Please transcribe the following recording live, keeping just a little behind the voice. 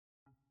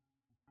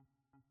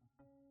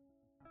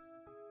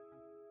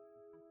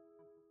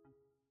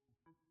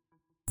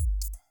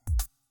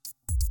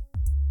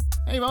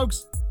Hey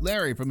folks,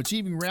 Larry from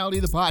Achieving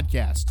Reality, the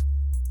podcast.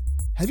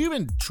 Have you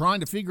been trying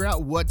to figure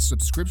out what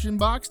subscription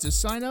box to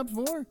sign up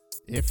for?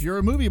 If you're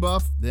a movie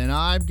buff, then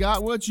I've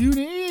got what you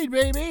need,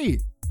 baby!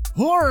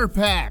 Horror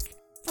Pack!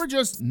 For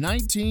just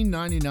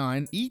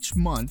 $19.99 each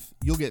month,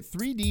 you'll get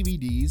 3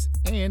 DVDs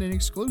and an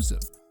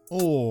exclusive.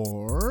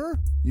 Or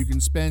you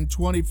can spend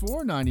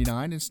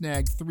 $24.99 and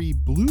snag 3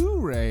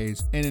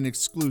 Blu-rays and an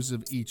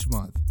exclusive each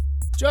month.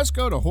 Just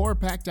go to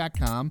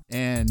horrorpack.com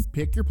and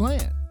pick your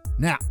plan.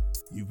 Now,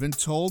 you've been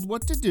told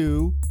what to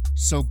do,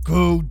 so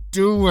go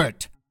do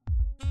it.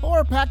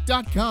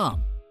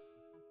 horrorpack.com.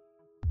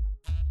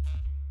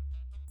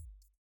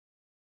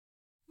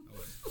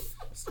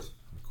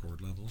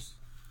 Record levels.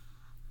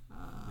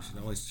 We should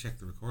always check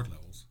the record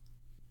levels.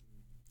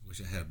 I wish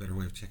I had a better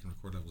way of checking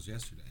record levels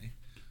yesterday.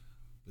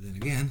 But then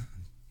again,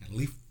 I had a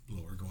leaf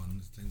blower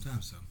going at the same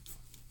time, so.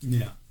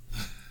 Yeah.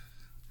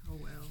 Oh,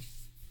 well.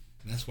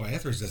 And that's why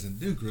Etheridge doesn't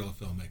do guerrilla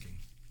filmmaking.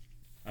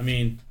 I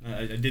mean,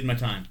 I did my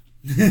time.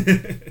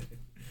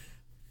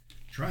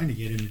 Trying to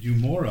get him to do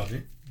more of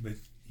it, but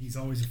he's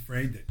always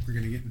afraid that we're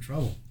going to get in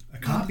trouble. A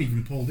cop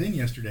even pulled in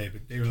yesterday,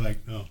 but they were like,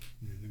 oh,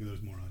 look at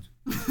those morons.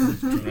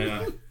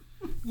 Right.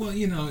 Well,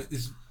 you know, it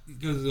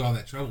goes through all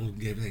that trouble to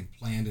get everything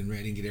planned and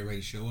ready and get everybody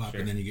to show up, Sure.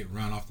 and then you get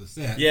run off the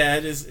set. Yeah,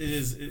 it is.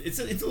 It's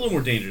a little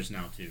more dangerous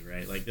now too,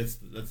 right? Like that's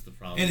the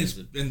problem.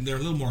 And they're a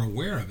little more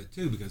aware of it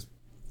too, because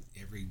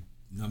every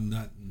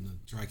numbnut in the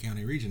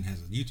Tri-County region has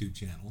a YouTube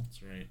channel.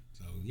 That's right.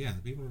 So yeah,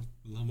 the people are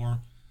a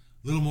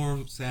little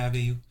more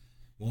savvy,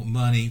 want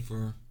money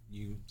for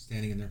you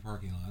standing in their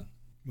parking lot.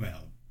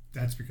 Well,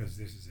 that's because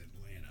this is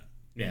Atlanta.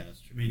 Yeah,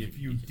 that's true. I mean, if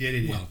you did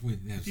it,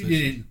 if you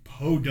did it in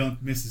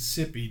Podunk,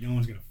 Mississippi, no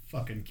one's going to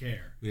fucking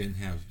care. We didn't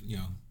have,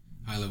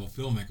 high-level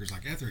filmmakers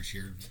like Etheridge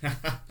here,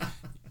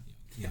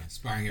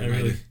 inspiring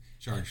everybody to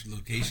charge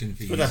location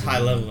fees. Put that high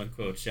level in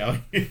quotes, shall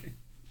we?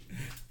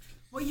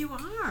 Well, you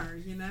are.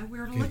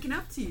 We're looking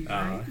up to you,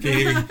 right?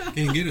 Can't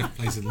even get a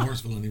place in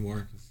Morrisville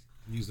anymore because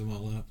we used them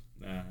all up.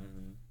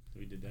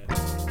 We did that.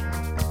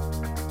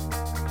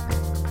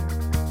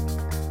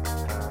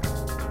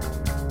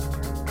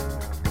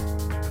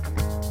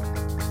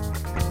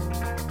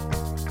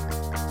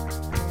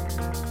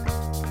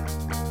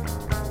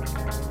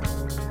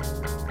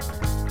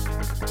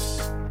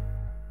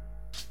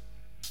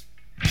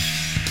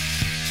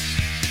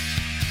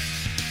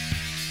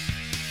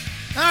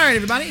 All right,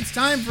 everybody, it's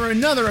time for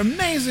another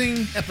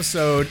amazing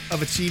episode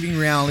of Achieving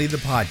Reality, the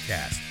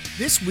podcast.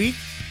 This week,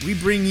 we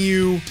bring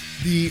you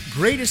the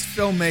greatest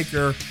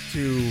filmmaker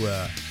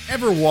to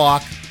ever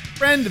walk,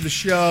 friend of the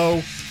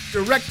show,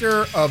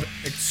 director of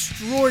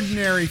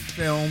extraordinary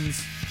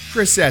films,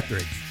 Chris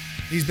Etheridge.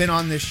 He's been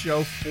on this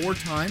show 4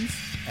 times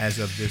as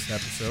of this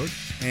episode,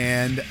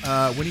 and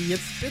when he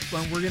gets the 5th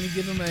one, we're going to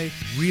give him a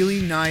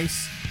really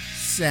nice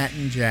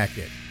satin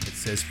jacket that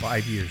says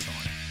 5 years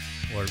on it,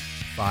 or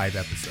 5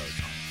 episodes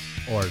on it.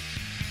 Or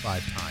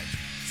 5 times.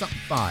 Something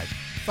 5.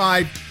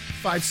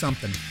 5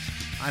 something.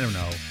 I don't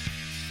know.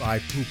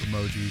 5 poop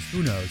emojis.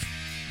 Who knows?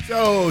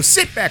 So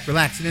sit back,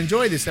 relax, and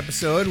enjoy this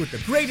episode with the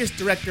greatest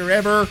director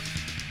ever,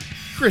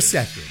 Chris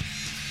Etheridge.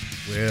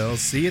 We'll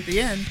see you at the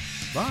end.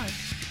 Bye.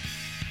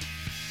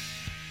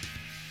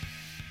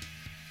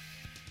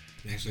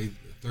 Actually,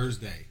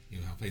 Thursday,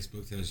 how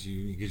Facebook tells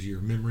you, it gives you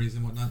your memories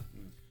and whatnot.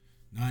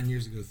 9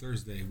 years ago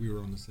Thursday, we were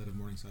on the set of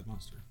Morningside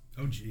Monster.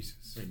 Oh,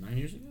 Jesus. Wait, 9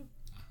 years ago?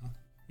 Uh-huh.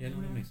 Yeah,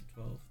 no, that makes it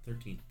 12,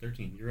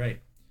 13. You're right,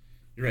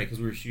 because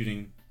we were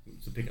shooting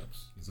the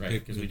pickups, right?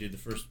 Because we did the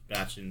first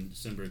batch in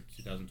December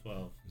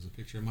 2012. There's a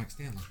picture of Mike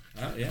Stanley.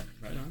 Oh, yeah,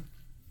 right on.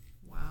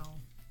 Wow.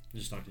 I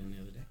just talked to him the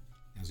other day.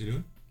 How's he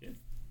doing? Good,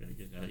 very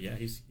good. Yeah,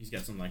 he's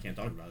got something I can't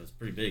talk about. It's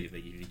pretty big if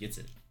he gets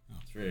it. Oh.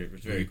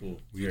 It's very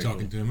cool. Were you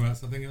talking to him about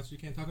something else you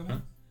can't talk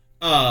about?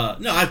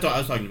 No, I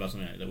was talking about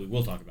something that we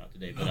will talk about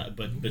today, but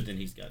but then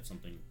he's got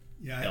something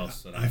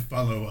else. I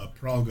follow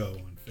Prolgo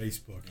on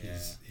Facebook,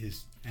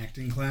 his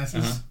acting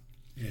classes. Uh-huh.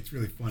 And it's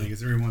really funny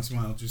because every once in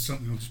a while,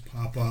 something will just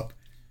pop up.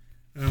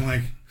 And I'm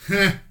like,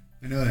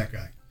 I know that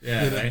guy.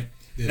 Yeah, right?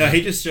 No,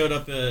 he just showed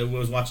up,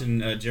 was watching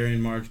Jerry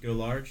and Marge Go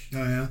Large.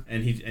 Oh, yeah?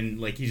 And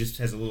he just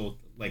has a little,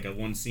 like a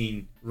one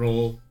scene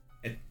role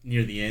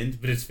near the end,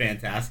 but it's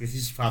fantastic. He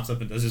just pops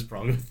up and does his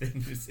Prolgo thing,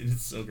 and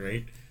it's so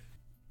great.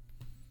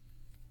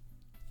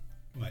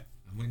 What?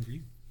 I'm waiting for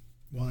you.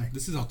 Why?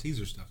 This is all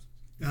teaser stuff.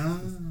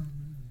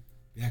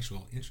 The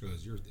actual intro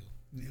is your deal.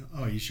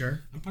 Oh, you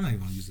sure? I'm probably not even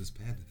going to use this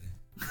pad today.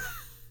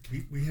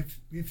 we have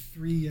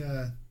 3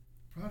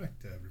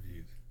 product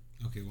reviews.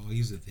 Okay, well, I'll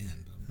use it then.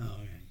 But...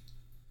 Oh, okay.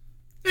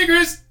 Hey,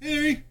 Chris.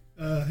 Hey.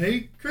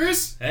 Hey,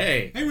 Chris.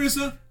 Hey. Hey,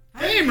 Marissa.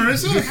 Hey,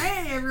 Marissa.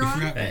 Hey, everyone.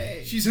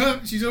 Hey. She's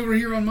over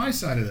here on my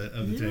side of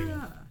the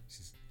table.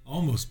 She's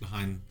almost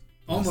behind.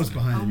 Almost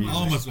behind the music.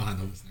 Almost behind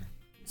the listener.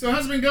 So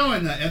how's it been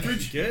going,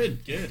 Etheridge? Good.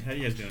 How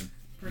you guys doing?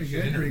 Pretty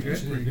good.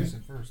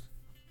 First.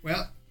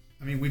 Well,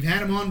 I mean, we've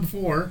had him on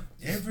before.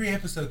 Every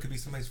episode could be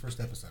somebody's first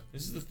episode.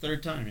 This is the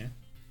 3rd time, yeah?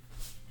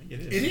 I think it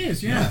is. It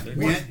is, yeah.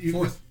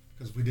 Fourth,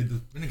 because we did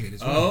the Renegade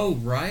as well. Oh,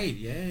 right,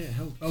 yeah.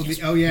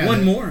 Yeah.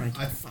 One more. I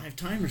got 5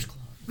 Timers Club.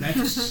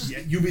 That's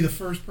you'll be the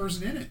first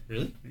person in it.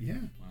 Really? Yeah.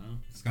 Wow.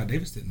 Scott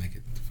Davis didn't make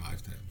it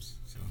 5 times,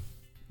 so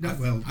No,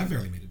 well, I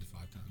barely made it to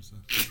 5 times.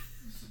 So,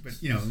 but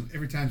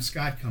every time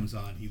Scott comes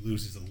on, he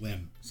loses a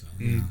limb. so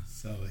Mm. yeah.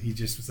 So he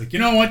just was like, you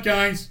know what,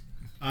 guys?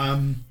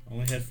 Only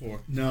had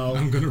 4. No.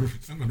 I'm gonna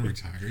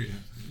retire.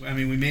 Yeah. I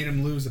mean, we made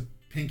him lose a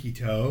pinky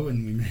toe,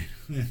 and we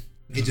made.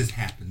 It just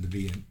happened to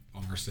be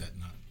on our set,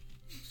 not.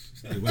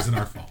 It wasn't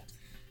our fault.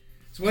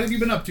 So what have you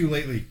been up to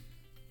lately?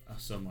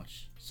 So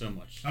much.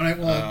 All right,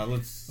 well,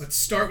 let's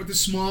start with the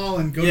small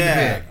and go to the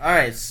big. All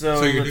right. So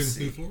So you're doing let's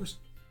 2 see. floors?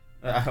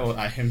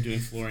 I am doing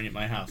flooring at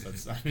my house.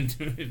 I've been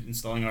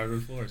installing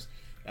hardwood floors.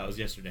 That was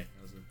yesterday.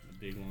 That was a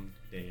big long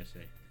day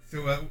yesterday.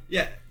 So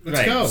Yeah, let's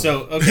right. go.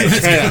 So okay,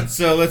 right on.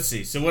 So let's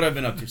see. So what I've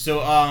been up to. So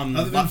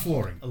other than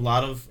flooring, a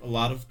lot of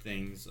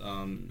things.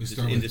 We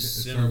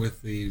start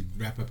with the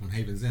wrap up on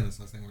Haven's End. That's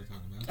the last thing we're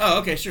talking about. Oh,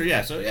 okay, sure,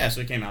 yeah. So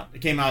it came out.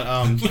 It came out.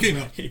 What came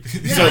out? yeah,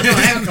 So- no,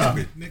 I have a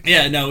copy.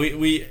 Yeah, no,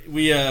 we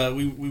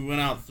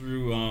went out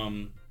through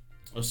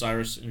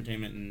Osiris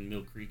Entertainment in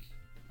Mill Creek,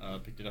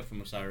 picked it up from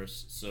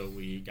Osiris. So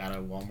we got a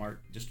Walmart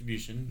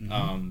distribution,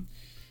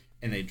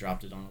 and they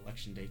dropped it on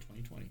Election Day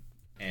 2020,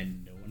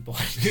 and no one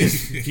bought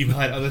it. People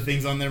had other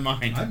things on their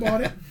mind. I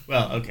bought it.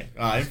 Well, okay,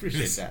 I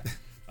appreciate that.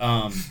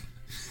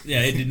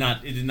 Yeah, it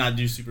did not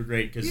do super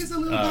great because He's a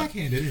little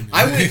backhanded, isn't he?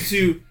 I went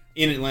to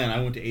in Atlanta.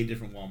 I went to 8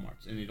 different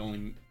WalMarts, and it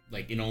only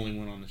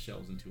went on the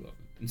shelves in 2 of them.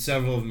 And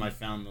several of them I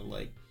found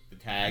the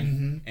tag,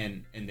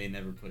 and they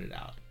never put it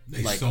out.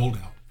 They sold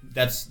out.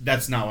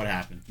 That's not what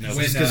happened. No,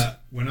 it's 'cause-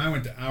 When I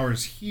went to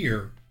ours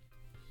here,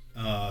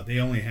 they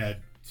only had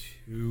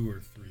 2 or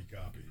 3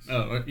 copies.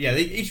 oh yeah,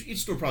 each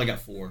store probably got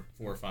 4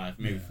 or 5,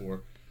 maybe Yeah.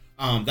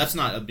 4. That's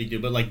not a big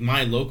deal, but like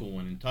my local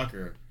one in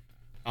Tucker,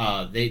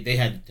 they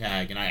had the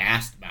tag, and I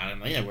asked about it. I'm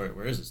like, yeah,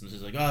 where is this? And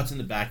she's like, oh, it's in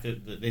the back.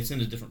 They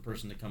send a different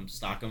person to come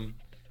stock them.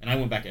 And I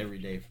went back every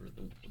day for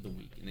the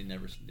week, and they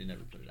never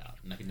put it out.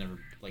 And I could never,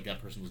 that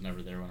person was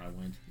never there when I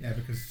went. Yeah,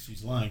 because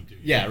she's lying to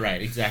you. Yeah,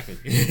 right, exactly.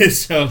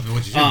 So,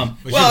 What'd you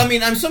do? I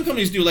mean, some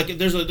companies do. Like,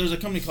 there's a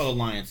company called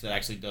Alliance that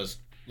actually does.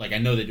 Like, I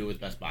know they do it with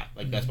Best Buy.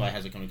 Like, Best Buy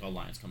has a company called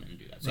Alliance come in and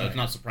do that. So Right. it's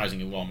not surprising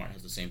that Walmart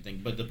has the same thing.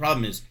 But the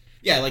problem is,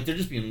 yeah, like they're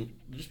just being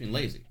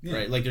lazy, Yeah.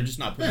 right? Like they're just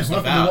not putting Yeah,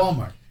 stuff welcome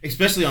to out, Walmart.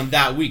 especially on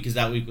that week because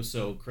that week was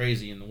so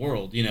crazy in the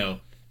world,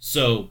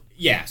 So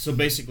yeah, so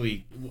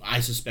basically, I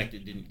suspect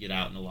it didn't get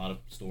out in a lot of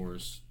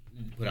stores.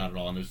 Put out at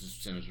all, and there's just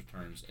percentage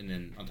returns, and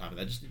then on top of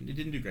that, it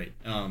didn't do great.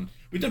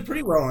 We did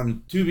pretty well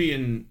on Tubi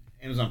and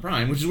Amazon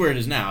Prime, which is where it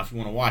is now. If you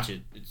want to watch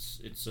it, it's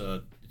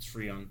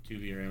free on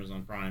Tubi or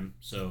Amazon Prime.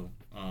 So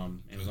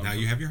Amazon Now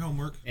you have your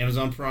homework.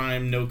 Amazon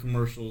Prime, no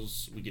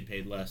commercials, we get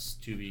paid less.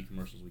 Tubi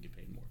commercials, we get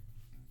paid more.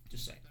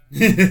 Just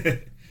saying.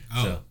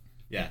 Oh. So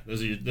yeah,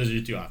 those are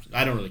your 2 options.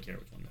 I don't really care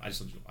which one. I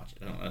just let you watch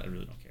it. I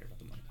really don't care about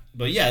the money.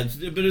 But yeah, it's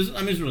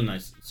really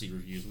nice to see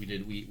reviews.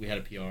 We had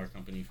a PR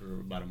company for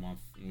about a month,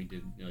 and we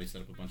did. They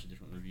set up a bunch of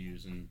different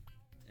reviews and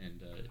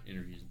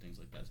interviews and things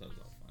like that. So that was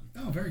all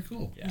fun. Oh, very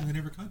cool. Yeah. They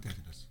never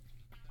contacted us.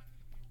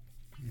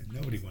 Yeah,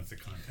 nobody wants to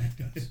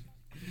contact us.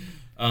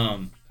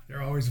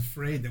 They're always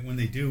afraid that when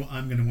they do,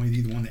 I'm going to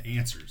be the one that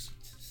answers.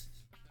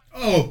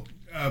 Oh,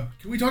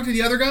 can we talk to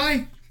the other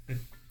guy?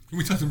 Can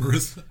we talk to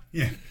Marissa?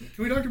 Yeah.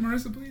 Can we talk to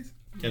Marissa, please?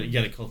 You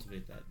got to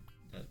cultivate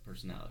that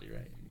personality,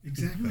 right?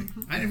 Exactly.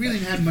 I didn't really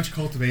have much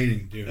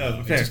cultivating to do.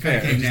 Oh, It fair. just kind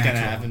of It came just kind of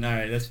natural. happened. All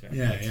right, that's fair.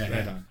 Yeah, Right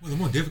yeah. on. Well, the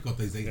more difficult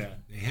things they Yeah.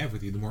 have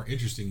with you, the more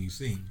interesting you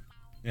seem.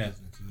 Yeah.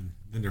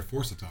 Then they're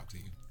forced to talk to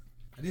you.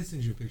 I did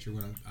send you a picture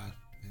when I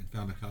had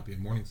found a copy of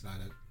Morningside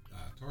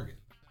at Target.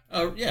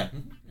 Oh yeah,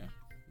 yeah.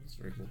 That's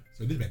very cool.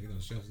 So it did make it on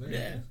the shelves there.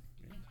 Yeah.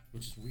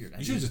 Which is weird.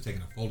 You should have just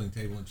taken a folding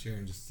table and chair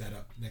and just set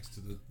up next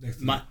to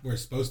My- where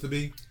it's supposed to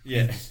be.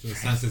 Yeah. So the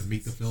sign says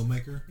 "Meet the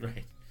Filmmaker."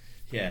 Right.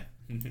 Yeah.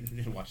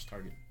 Watch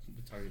Target.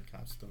 The Target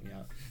cops throw me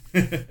out.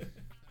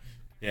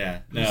 Yeah.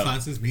 The No.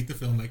 sign says "Meet the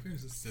Filmmaker."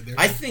 Just sit there.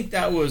 I think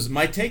that was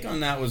my take on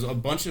that. Was a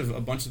bunch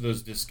of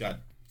those discs got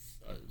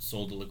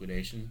sold to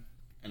liquidation,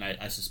 and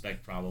I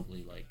suspect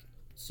probably like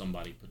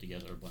somebody put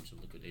together a bunch of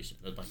liquidation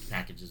like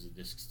packages of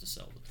discs to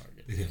sell to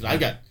Target. Because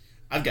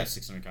I've got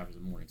 600 copies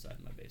of Morningside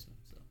in my basement.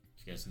 So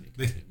if you guys need a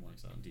copy of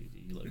Morningside on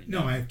DVD, you let me know.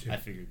 No, I have 2. I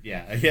figured.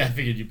 Yeah. I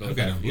figured you both. I've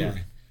got it have, on yeah.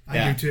 Blu-ray. I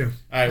Yeah. do too.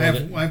 All right, I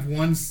have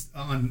one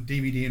on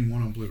DVD and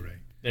one on Blu-ray.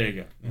 There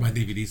you go. My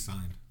DVD's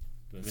signed.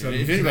 But So-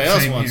 if anybody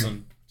else same wants here.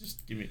 them,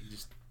 just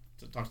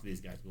talk to these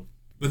guys. We'll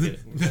But get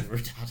it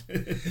worked out.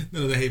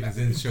 No, the Havens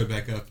Inn showed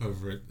back up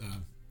over at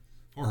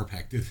Horror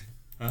Pack, did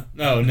Huh?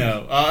 No.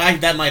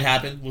 That might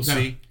happen. We'll No.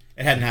 see.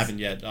 It hadn't happened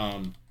yet.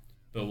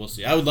 But we'll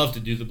see. I would love to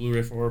do the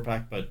Blu-ray for Horror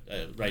Pack, but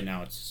right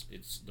now it's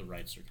the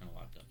rights are kind of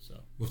locked up. So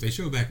Well, if they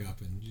show back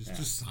up and Yeah.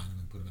 just sign them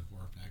and put them in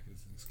Horror Pack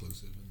as an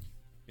exclusive, and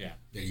yeah.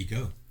 there you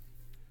go.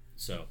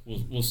 So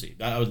we'll see.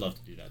 I would love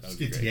to do that. That Let's would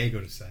be get great.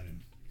 Diego to sign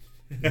him.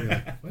 You're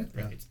like, what?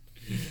 the- Right.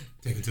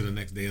 Take it to the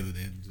next day of the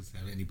dead and just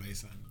have anybody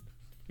sign them.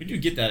 We do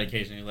get that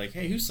occasionally. Like,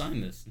 hey, who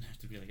signed this? And I have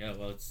to be like, oh,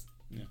 well, it's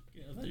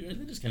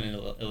they're just kind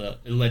of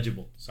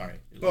illegible. Sorry,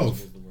 illegible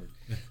Both. is the word.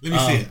 Let me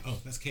see it. Oh,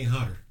 that's Kane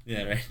Hodder.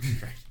 Yeah, right,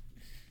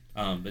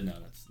 right. But no,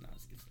 that's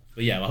good stuff.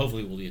 But yeah, well,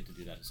 hopefully we'll get to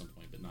do that at some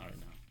point, but not right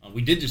now.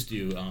 We did just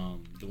do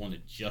the one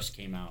that just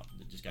came out,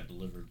 that just got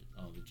delivered.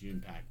 The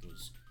June pack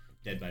was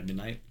Dead by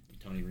Midnight.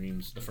 Tony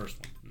Reams, the first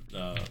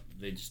one.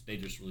 They just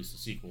released a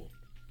sequel,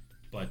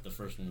 but the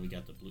first one we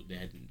got the blue. They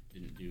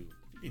didn't do.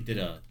 They did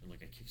a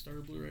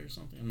Kickstarter Blu-ray or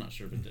something. I'm not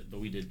sure, but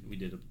we did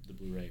the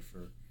Blu-ray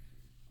for,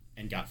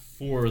 and got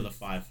 4 of the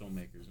 5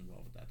 filmmakers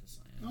involved with that to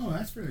sign. Oh,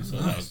 that's very So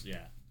cool. that was, yeah.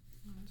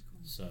 Oh, that's cool.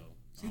 So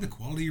See the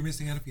quality you're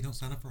missing out if you don't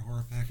sign up for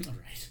Horror Pack, all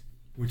right.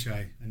 Which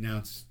I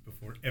announce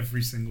before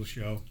every single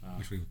show.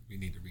 which we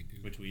need to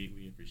redo. Which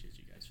we appreciate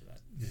you guys for that.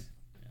 Yeah.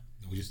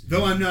 No, we just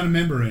Though I'm not a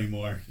member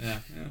anymore. Yeah.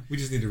 we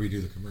just need to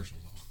redo the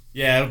commercials.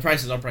 Yeah, our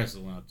prices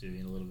went up too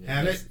in a little bit.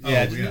 Have it?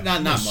 Yeah, Oh, yeah.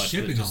 not much.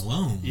 Shipping but just,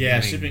 alone. Yeah, I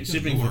mean, shipping's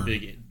good a Lord.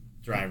 big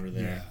driver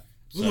there.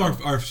 Yeah. Well,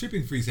 our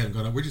shipping fees haven't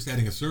gone up. We're just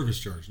adding a service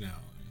charge now.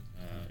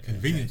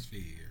 Convenience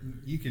fee or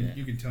You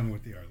can tell me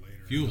what they are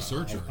later. Fuel and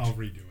surcharge. I'll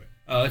redo it.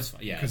 Oh, it's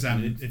fine. Yeah, Because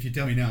if you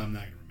tell me now, I'm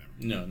not going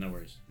to remember. no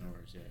worries.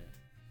 Yeah.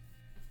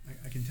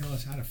 I can tell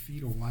us how to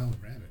feed a wild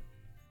rabbit.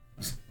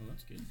 Oh, well,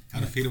 that's good. how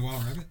to feed a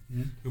wild rabbit.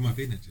 Yeah. Who am I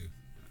feeding it to?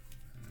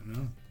 I don't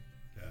know.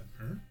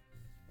 Her?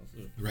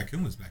 Hopefully. The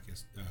raccoon was back day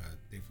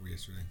before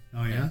yesterday.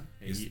 Oh, yeah?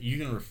 Hey, you're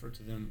gonna refer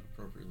to them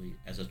appropriately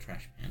as a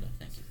trash panda.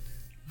 Thank you.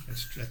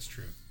 That's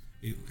true.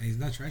 He's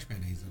not a trash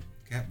panda. He's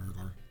a cat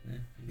burglar. Yeah.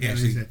 He Yeah,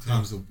 actually he's that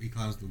climbs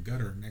the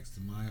gutter next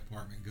to my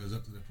apartment, goes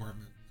up to the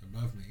apartment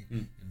above me,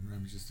 and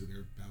rummages to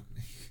their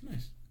balcony.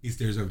 Nice. He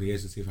stares over the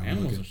edge to see if I'm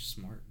Animals looking. are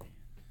smart, man.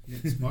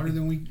 It's smarter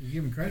than we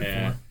give him credit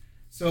Yeah. for.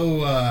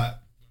 So,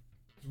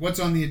 what's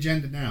on the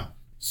agenda now?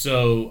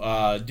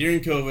 So during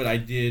COVID, I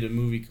did a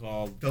movie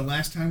called. The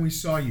last time we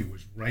saw you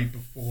was right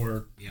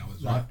before Yeah, I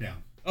was right. lockdown.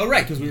 Oh,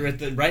 right, because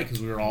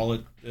we were all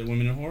at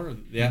Women in Horror.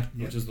 Yeah, Yep.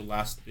 which is the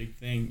last big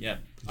thing. Yeah.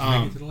 Did you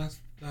make it to the last?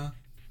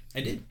 I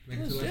did. Make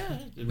it to the last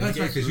one? Yeah. That's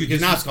right, 'cause you Because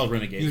just- now it's called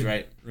Renegades, you-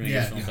 right? Renegades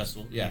Yeah. Film Yeah.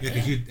 Festival. Yeah. Yeah,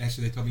 because you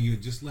actually they told me you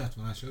had just left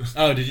when I showed up.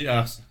 Oh, did you?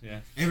 Yeah.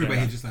 Everybody Fair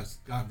had just left.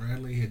 Scott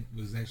Bradley had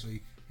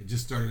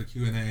just started a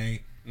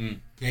Q&A.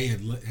 Kay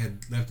had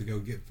left to go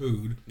get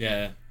food.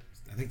 Yeah.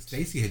 I think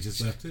Stacy had just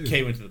left too.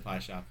 Kay went to the pie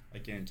shop. I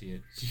guarantee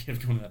it. She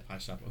kept going to that pie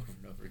shop over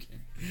and over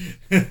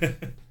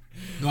again.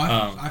 No,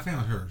 I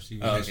found her. She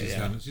was actually yeah.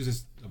 down. She was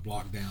just a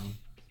block down.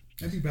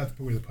 That'd be about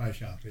where the pie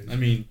shop is. I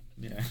mean,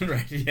 yeah,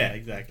 right. Yeah,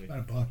 exactly. about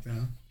a block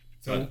down.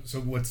 So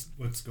what's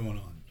going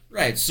on?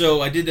 Right.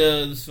 So I did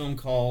this film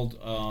called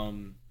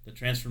The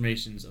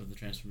Transformations of the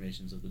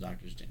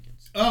Dr.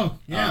 Jenkins. Oh,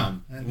 yeah.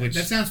 Which-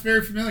 that sounds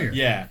very familiar.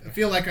 Yeah. I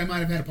feel like I might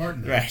have had a part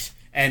in that. Right.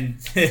 And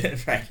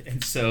right.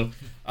 And so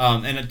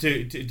and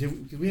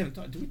did we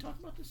talk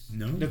about this?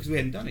 No. because we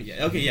hadn't done it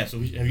yet. Okay. Yeah. So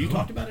have you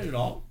talked about it at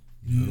all?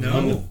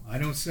 No, I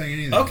don't say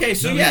anything. Okay.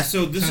 So No, yeah. it's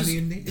So this Tony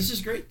and is Dan. this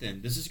is great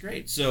then. This is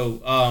great. So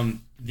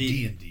the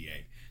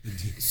D&DA.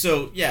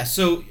 So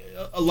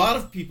a lot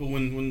of people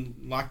when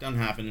lockdown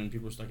happened and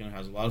people were stuck in their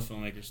house, a lot of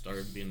filmmakers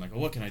started being like, "Oh,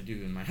 what can I do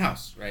in my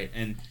house?" Right?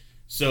 And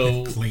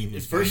so Clean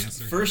was my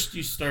answer. first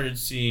you started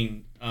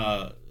seeing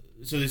so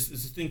there's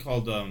this thing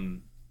called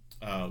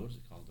what is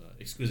it called?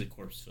 Exquisite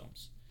Corpse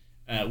Films,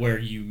 where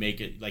you make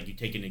it like you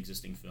take an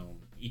existing film,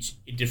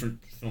 different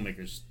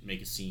filmmakers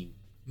make a scene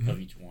of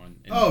each one.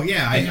 And, Oh,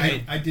 yeah.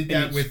 and I did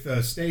and that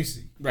with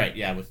Stacy. Right,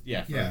 yeah,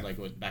 Yeah. like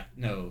what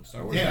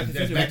Star Wars, Yeah,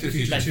 Back to the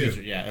Future Back to the 2.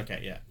 Future, yeah,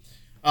 okay, yeah.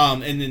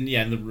 And then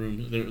and the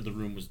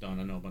room was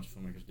done. I know a bunch of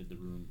filmmakers did the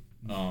room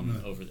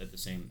over at the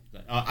same.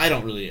 I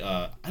don't really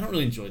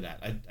enjoy that.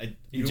 I You in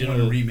don't want general,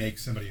 to remake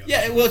somebody else.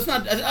 yeah. Well, it's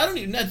not. I don't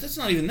even. That's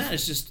not even that.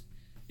 It's just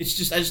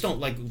I just don't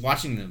like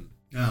watching them.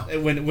 No.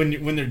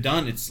 When they're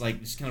done, it's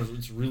like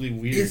it's really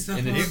weird. It's a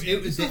and hard- it's, it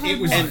was it's a hard it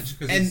was watch, and,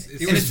 'cause and, it's- and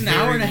was it's an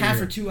hour and a very half or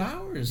weird. 2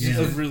 hours Yeah.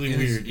 of really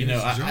And it's- weird. You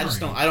know, and it's I just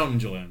don't. jarring. I don't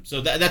enjoy them.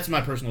 So that's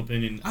my personal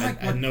opinion. I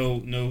like I have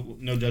no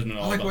judgment at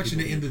all. I like about watching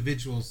the people who-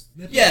 individuals.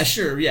 Yeah,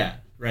 sure, yeah,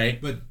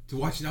 right. But to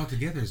watch it all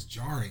together is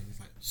jarring.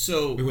 It's like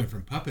So we went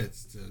from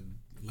puppets to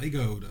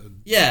Lego to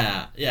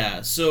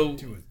yeah. So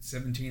to a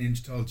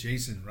 17-inch tall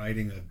Jason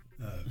riding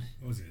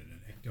what was it,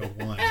 an Ecto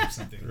 1 or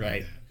something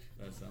Right. like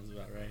that. that sounds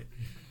about right.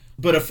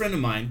 But a friend of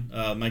mine,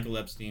 Michael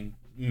Epstein,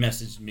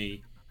 messaged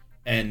me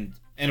and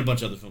a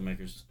bunch of other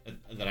filmmakers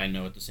that I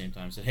know at the same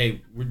time. Said,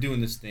 "Hey, we're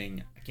doing this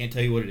thing. I can't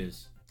tell you what it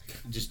is.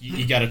 Just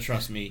you got to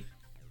trust me.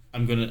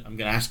 I'm gonna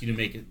ask you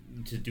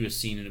to do a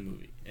scene in a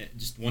movie.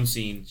 Just one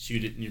scene.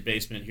 Shoot it in your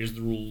basement. Here's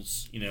the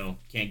rules. You know,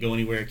 can't go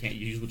anywhere. Can't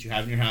use what you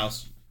have in your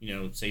house. You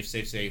know, safe.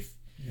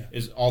 Yeah.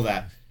 Is all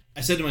that." I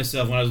said to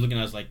myself when I was looking,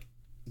 I was like,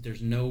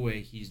 "There's no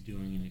way he's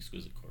doing an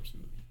Exquisite Corpse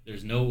movie.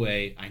 There's no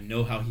way. I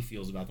know how he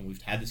feels about them.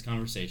 We've had this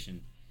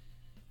conversation.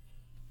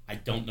 I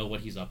don't know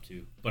what he's up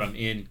to, but I'm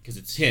in because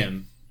it's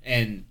him,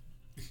 and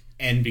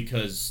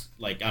because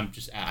like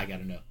I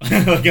gotta know.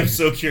 Like I'm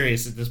so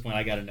curious at this point.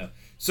 I gotta know."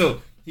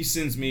 So he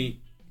sends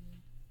me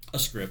a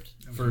script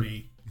That was for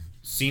me.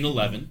 scene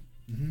 11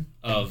 Mhm.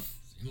 of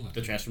Scene 11.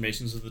 the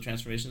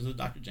transformations of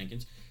Dr.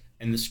 Jenkins,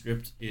 and the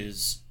script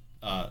is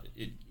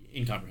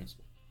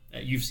incomprehensible.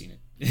 You've seen it.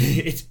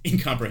 It's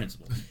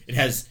incomprehensible. It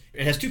has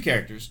two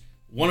characters.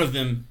 One of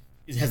them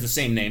it has the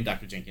same name,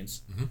 Dr.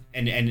 Jenkins,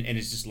 and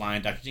it's just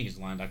line Dr. Jenkins,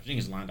 line Dr.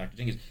 Jenkins, line Dr.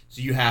 Jenkins.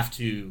 So you have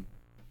to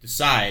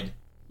decide,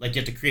 like,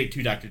 you have to create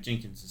 2 Dr.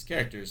 Jenkins'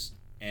 characters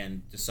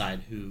and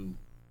decide who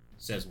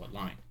says what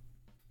line.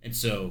 And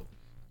so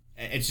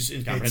it's just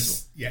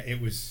incomprehensible.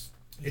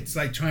 It's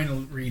like trying to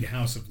read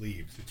House of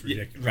Leaves. It's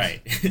ridiculous.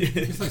 Right.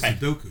 It's like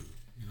Sudoku.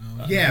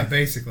 Yeah,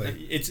 basically.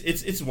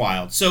 It's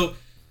wild. So,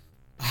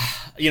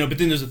 but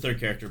then there's a third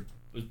character.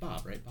 It was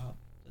Bob, right? Bob.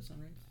 Does that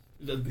sound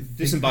right? The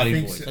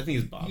disembodied voice. So. I think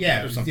it's Bob.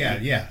 Yeah, or something.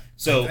 yeah.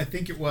 So I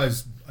think it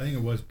was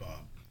Bob.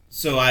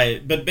 So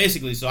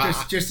basically,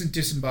 just a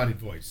disembodied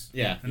voice.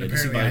 Yeah. And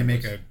apparently I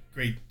make a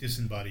great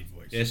disembodied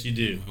voice. Yes, you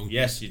do. Oh,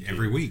 yes, you do.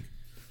 Every week.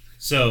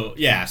 So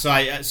yeah, so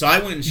I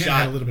went and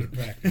shot a little bit of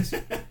practice.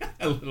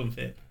 a little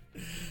bit.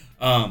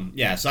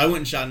 So I went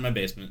and shot in my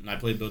basement, and I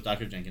played both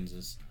Dr.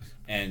 Jenkins's,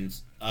 and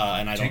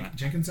I don't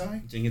Jenkins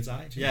Eye. Jenkins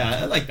Eye.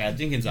 Yeah, I like that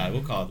Jenkins Eye.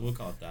 We'll call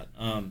it that.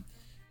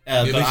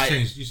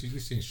 You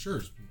should change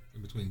shirts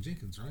in between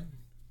Jenkins, right?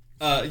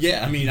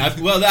 Yeah, I mean, I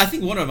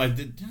think one of them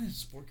did I have a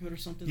sport coat or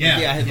something? Yeah, I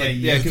had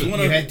because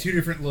you had 2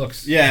 different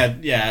looks. Yeah,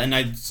 and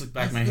I slicked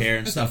back my hair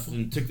and stuff,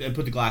 and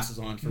put the glasses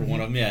on for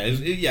one of them.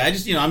 Yeah, I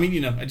just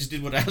I just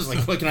did what I was like.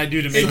 What can I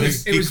do to make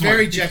this? It was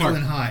very Jekyll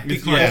and Hyde.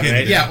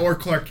 Or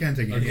Clark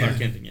Kenting. Clark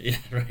Kenting. Yeah,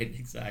 right,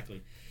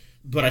 exactly.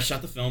 But I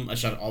shot the film. I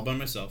shot it all by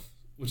myself,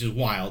 which is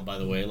wild, by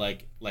the way.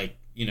 I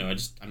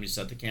just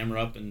set the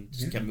camera up and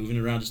just kept moving it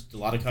around, just a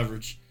lot of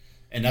coverage.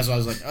 And that's why I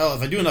was like, oh,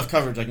 if I do enough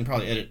coverage, I can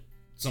probably edit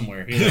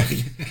somewhere.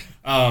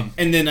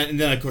 And then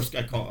of course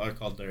I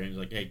called Larry and was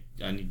like, hey,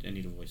 I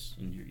need a voice,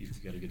 and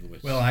you've got a good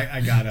voice. Well,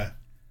 I gotta.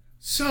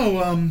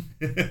 So I'm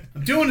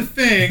doing a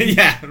thing.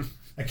 Yeah.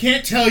 I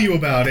can't tell you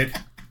about it,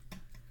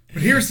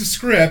 but here's the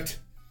script,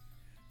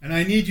 and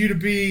I need you to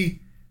be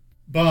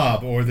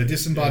Bob, or the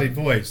disembodied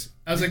voice.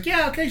 I was like,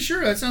 yeah, okay,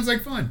 sure, that sounds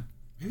like fun.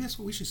 Maybe that's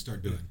what we should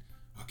start doing.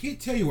 I can't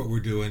tell you what we're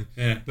doing,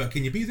 but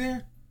can you be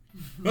there?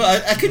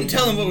 Well, I couldn't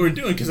tell him what we were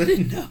doing because I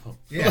didn't know.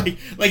 Yeah.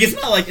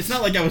 It's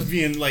not like I was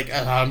being like,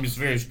 I'm just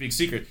very big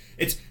secret.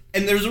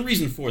 And there's a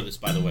reason for this,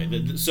 by the way.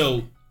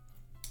 So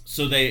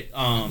they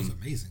That was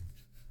amazing.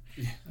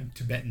 I'm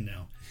Tibetan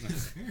now.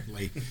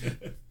 Apparently.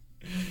 It's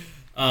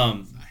a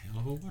hell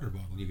of a water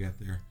bottle you got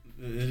there.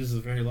 It is a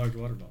very large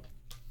water bottle,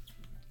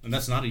 and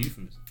that's not a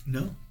euphemism.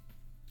 No,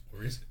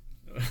 or is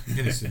it?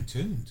 And it's in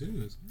tune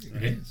too. It's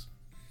great. It is.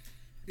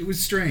 It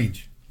was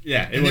strange.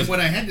 Yeah, and then what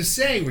I had to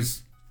say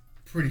was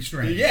pretty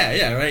strange.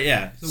 Yeah, right,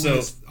 yeah. So when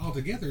it's all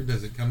together,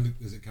 does it come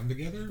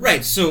together?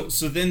 Right. So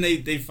then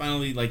they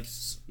finally, like,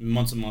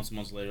 months and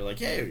months later, like,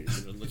 hey,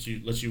 let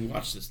you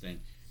watch this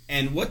thing.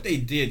 And what they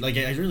did, like,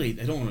 I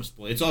don't want to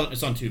spoil it. It's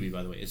on Tubi,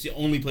 by the way. It's the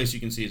only place you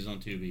can see it is on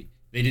Tubi.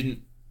 They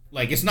didn't,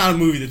 like, it's not a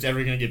movie that's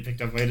ever going to get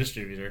picked up by a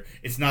distributor.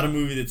 It's not a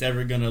movie that's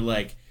ever going to,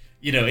 like,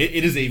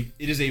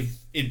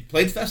 it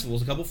played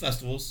festivals, a couple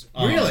festivals.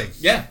 Really?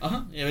 Yeah.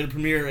 Yeah, it had a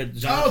premiere at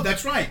Genre. Oh,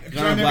 that's right. Because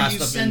I remember you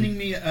sending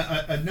me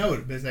a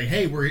note. It's like,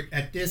 hey, we're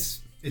at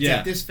this. It's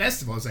at this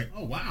festival. It's like,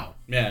 oh wow.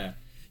 Yeah.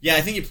 Yeah,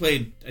 I think it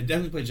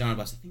definitely played Genre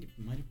Blast. I think it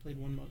might have played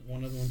one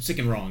other one. Sick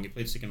and Wrong. It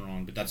played Sick and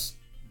Wrong, but that's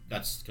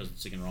because of the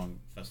Sick and Wrong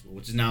Festival,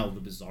 which is now the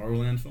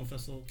Bizarroland Film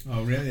Festival.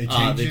 Oh, really?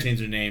 They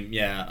changed their name.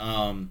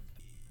 Yeah.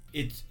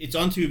 It's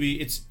on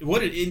Tubi. It's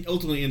what it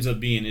ultimately ends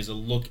up being is a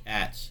look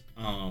at.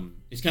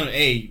 It's kind of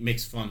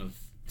makes fun of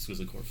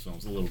Exquisite Corpse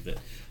films a little bit,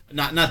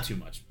 not too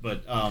much,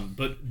 but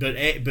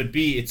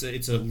B,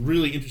 it's a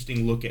really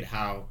interesting look at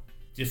how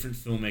different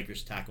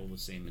filmmakers tackle the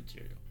same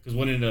material. Because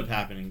what ended up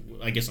happening,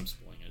 I guess I'm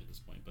spoiling it at this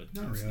point, but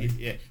not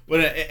really.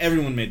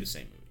 Everyone made the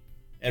same movie.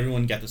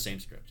 Everyone got the same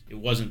script. It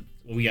wasn't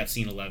we got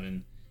scene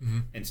 11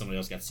 and somebody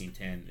else got scene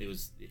 10. It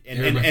was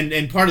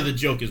and part of the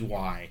joke is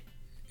why.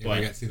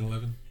 Everyone got scene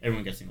 11.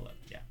 Everyone got scene 11.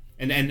 Yeah.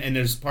 And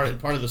there's part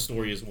of the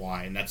story is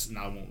why, and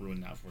I won't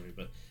ruin that for you,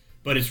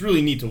 but it's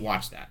really neat to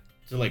watch that,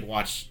 to like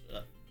watch,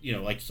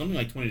 like something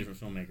like 20 different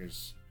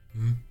filmmakers,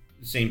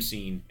 the same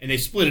scene, and they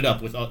split it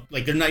up with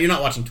like you're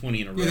not watching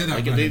 20 in a row.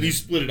 Yeah, you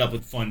split it up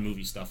with fun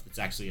movie stuff that's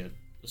actually a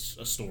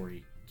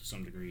story to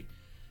some degree,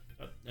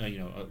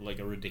 like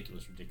a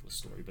ridiculous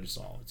story, but it's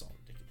all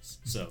ridiculous.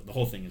 So the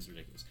whole thing is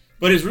ridiculous,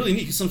 but it's really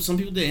neat because some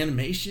people did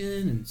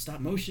animation and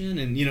stop motion,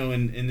 and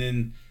and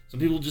then. Some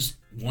people just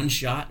one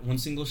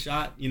single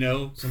shot,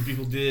 Some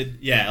people did,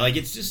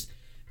 it's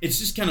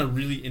just kind of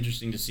really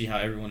interesting to see how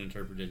everyone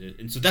interpreted it.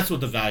 And so that's what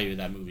the value of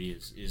that movie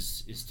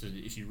is to,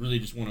 if you really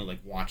just want to, like,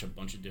 watch a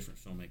bunch of different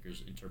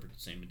filmmakers interpret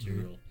the same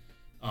material,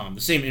 the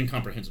same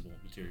incomprehensible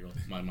material,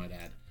 I might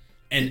add.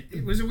 And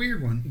it was a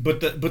weird one. But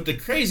the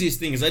craziest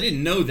thing is I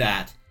didn't know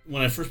that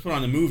when I first put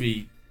on the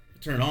movie,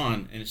 turn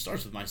on, and it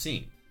starts with my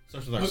scene. It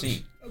starts with our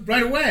scene.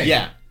 Right away.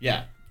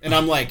 Yeah. And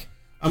I'm like...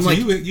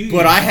 you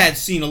but I had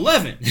scene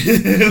 11.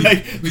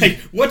 like,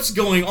 what's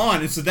going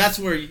on? And so that's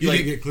where you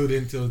didn't get clued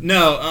into.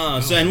 No,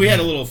 and we had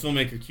a little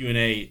filmmaker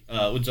Q&A,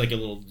 which is like a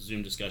little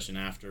Zoom discussion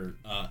after,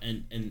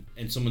 and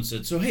someone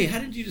said, so hey, how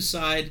did you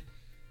decide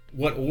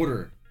what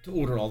order to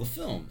order all the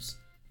films?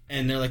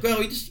 And they're like, well,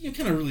 we just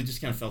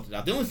kind of felt it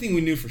out. The only thing we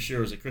knew for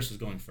sure was that Chris was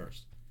going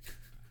first.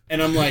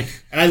 And I'm like,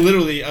 and I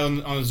literally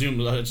on Zoom,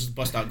 I just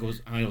bust out,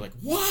 goes, and I was like,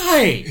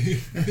 why?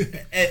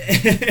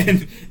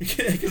 And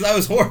because I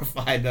was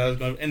horrified that I was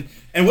going,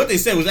 and what they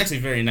said was actually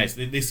very nice.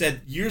 They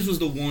said yours was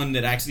the one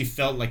that actually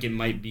felt like it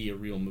might be a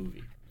real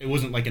movie. It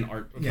wasn't like an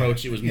art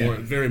approach. It was more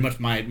very much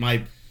my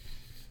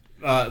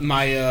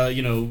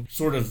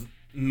sort of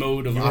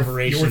mode of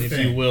operation, if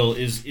you will,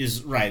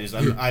 is right. Is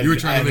you were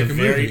trying to make a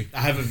movie. I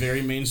have a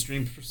very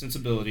mainstream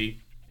sensibility,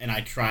 and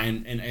I try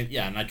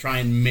and I try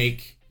and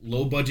make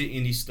low budget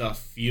indie stuff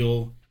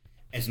feel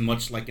as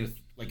much like a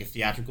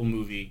theatrical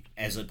movie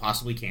as it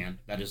possibly can.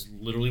 That is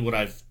literally what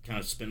I've kind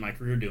of spent my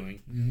career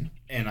doing,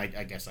 and I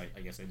guess I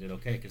did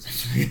okay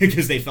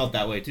because they felt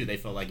that way too. They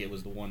felt like it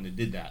was the one that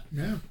did that.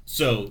 Yeah.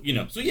 So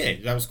yeah,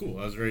 that was cool.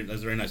 That was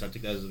very nice. I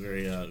took that as a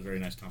very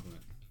nice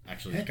compliment.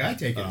 Actually, Heck, I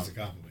take it as a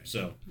compliment.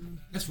 So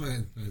That's what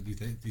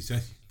you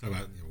said. Talk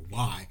about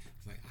why.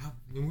 It's like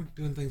when we're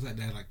doing things like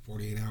that, like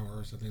 48 Hour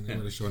or something, where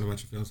they're showing a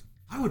bunch of films.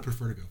 I would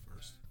prefer to go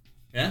first.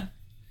 yeah,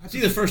 it's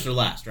either first or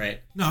last,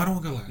 right? No, I don't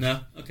want to go last. No,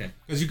 okay,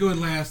 Because you go in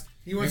last.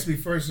 He wants to be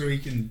first so he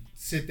can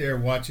sit there,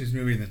 watch his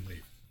movie, and then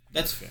leave.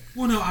 that's fair.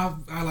 Well, no,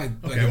 I like.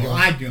 Okay, well,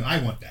 I do.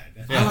 I want that.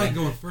 I like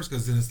going first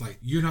because then it's like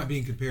you're not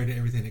being compared to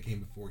everything that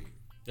came before you.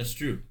 That's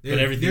true. They're-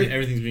 But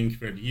everything's being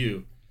compared to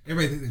you.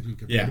 Everything that's being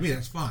compared to me,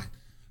 that's fine.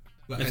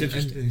 But That's and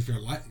interesting. if you're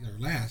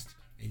last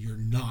and you're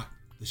not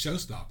the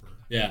showstopper,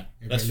 Yeah,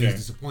 everybody that's leaves fair.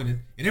 disappointed,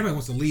 and everybody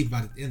wants to leave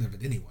by the end of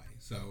it anyway.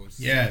 So it's,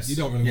 Yes. you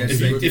don't really Yes, want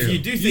they to do. If you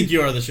do think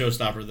you are the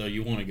showstopper, though,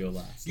 you want to go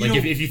last. You Like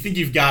don't- if you think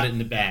you've got it in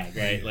the bag,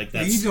 right? Like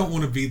that's You don't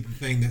want to be the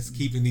thing that's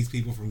keeping these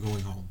people from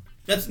going home.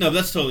 that's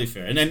totally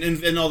fair.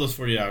 And all those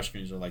 48-hour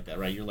screens are like that,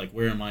 right? You're like,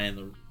 where am I in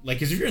the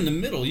because if you're in the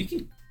middle,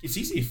 it's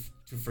easy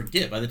to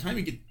forget. By the time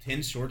you get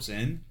 10 shorts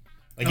in,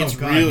 like Oh,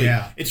 God,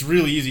 yeah. it's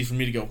really easy for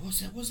me to go,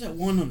 what was that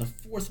one on the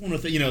fourth one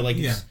with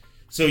Yeah.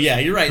 So yeah,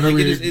 you're right. Like Or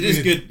it is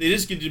you- good. It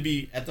is good to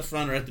be at the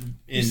front or at the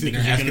end Sitting because there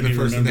you're going asking to the be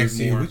person remembered next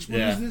to you, more. which one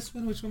yeah. was this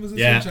one? Which one was this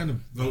Yeah. one? Trying to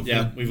vote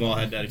Yeah, for. we've all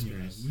had that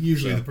experience.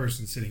 Usually So. the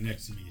person sitting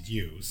next to me is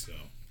you, so.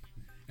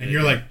 And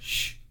you're like,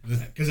 shh,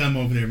 because I'm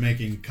over there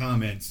making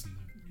comments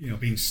and,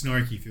 being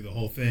snarky through the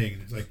whole thing.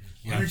 And it's like,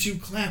 why aren't you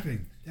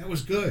clapping? That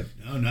was good.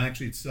 No,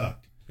 actually it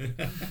sucked.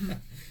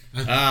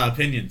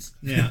 Opinions.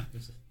 Yeah.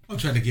 I'm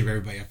trying to give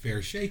everybody a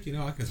fair shake,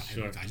 because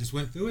Sure. I just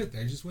went through it.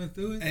 They just went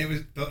through it.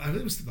 And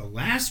it was the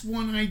last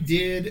one I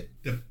did.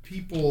 The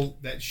people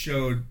that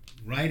showed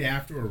right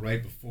after or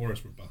right before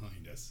us were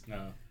behind us.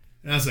 No.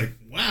 And I was like,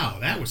 wow,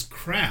 that was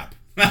crap.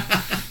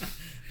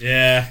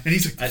 Yeah. And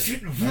he's like, they're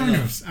sitting in front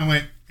of us. I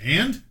went,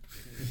 and?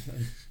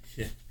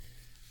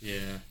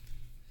 Yeah.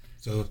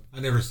 So I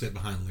never sit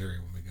behind Larry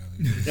when we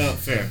go. Oh,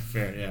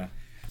 fair. Yeah.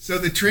 So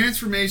the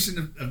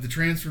transformation of the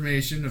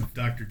transformation of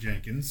Dr.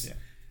 Jenkins.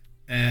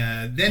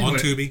 Yeah. Then On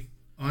what? Tubi.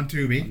 On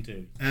Tubi. On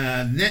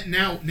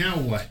Tubi. Now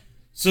what?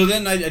 So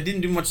then I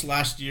didn't do much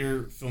last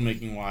year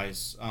filmmaking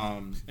wise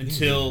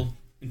until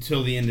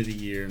the end of the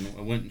year, and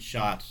I went and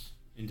shot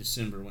in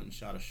December. Went and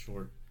shot a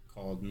short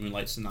called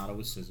Moonlight Sonata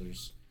with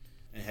Scissors.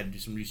 I had to do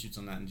some reshoots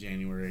on that in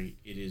January.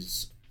 It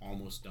is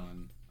almost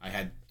done. I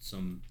had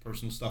some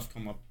personal stuff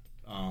come up,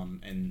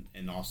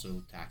 and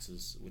also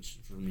taxes, which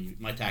for me,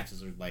 my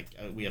taxes are like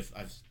I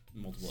have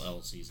multiple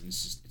LLCs, and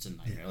it's a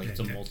nightmare. Like it's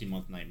a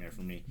multi-month nightmare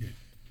for me. Yeah.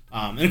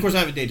 And of course I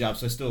have a day job,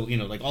 so I still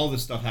like all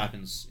this stuff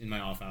happens in my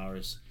off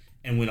hours,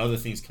 and when other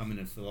things come in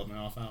and fill up my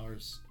off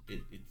hours,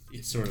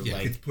 it's sort of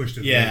like It's pushed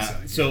to the yeah.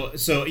 wayside.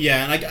 So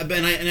yeah,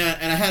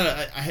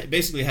 I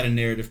basically had a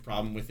narrative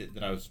problem with it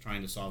that I was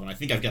trying to solve, and I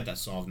think I've got that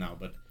solved now.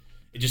 But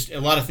it just a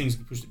lot of things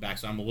pushed it back,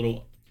 so I'm a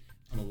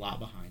lot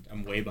behind.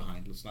 I'm way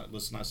behind. Let's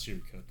not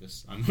sugarcoat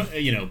this.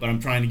 But I'm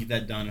trying to get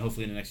that done.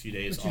 Hopefully in the next few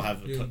days, But I'll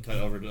have it cut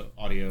over to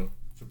audio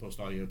for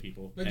post audio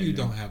people. But And you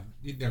then- don't have.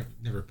 You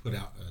never put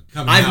out.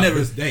 Coming out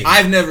this date.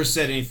 I've never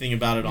said anything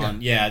about it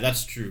on. Yeah,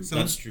 that's true. So,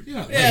 that's true.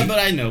 yeah, Yeah, like- but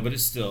I know. But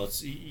it's still.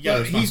 You got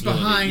a He's responsibility.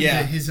 behind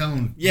Yeah. his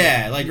own.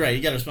 Yeah, like right.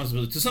 You got a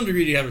responsibility to some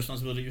degree. You have a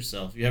responsibility to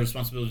yourself. You have a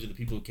responsibility to the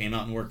people who came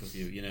out and worked with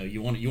you.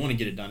 You want to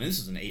get it done. And this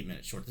is an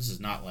 8-minute short. This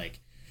is not like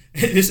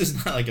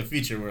a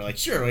feature where like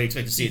sure we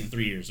expect to see it in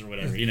 3 years or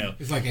whatever.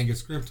 It's like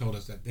Angus Scrimm told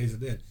us that Days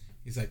of the Dead.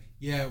 He's like,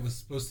 yeah, it was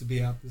supposed to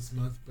be out this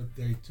month, but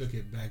they took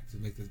it back to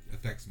make the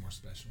effects more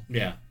special.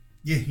 Yeah.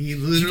 Yeah, he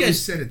literally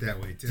guys- said it that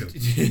way too.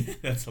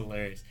 That's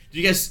hilarious. Have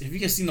you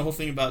guys seen the whole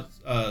thing about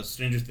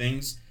Stranger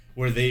Things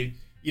where they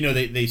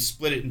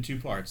split it in 2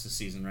 parts this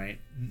season, right?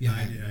 Yeah,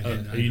 I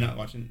did. Are you not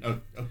watching? Oh,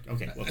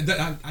 okay. Well,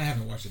 I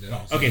haven't watched it at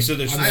all. So okay, so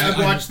there's I've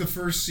watched the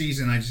first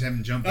season. I just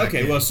haven't jumped back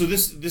okay. in. Well, so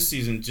this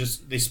season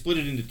they split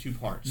it into 2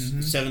 parts,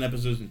 7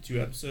 episodes and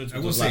 2 episodes. I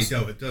with will the say last-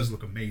 though, it does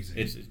look amazing.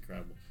 It's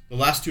incredible. The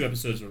last 2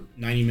 episodes are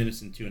 90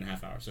 minutes and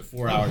 2.5 hours, so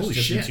 4 Oh, hours holy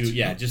just shit. in 2.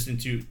 Yeah, just in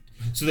 2.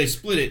 So they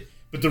split it,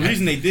 but the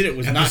reason they did it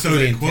was not because Episode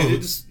they in intended.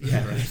 quotes.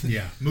 Yeah, right.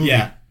 yeah, movie.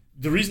 Yeah,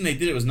 the reason they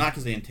did it was not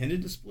because they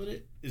intended to split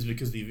it, is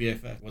because the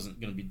VFX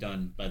wasn't going to be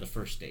done by the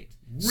first date.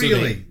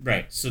 Really?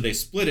 So they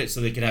split it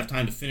so they could have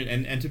time to finish.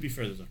 And to be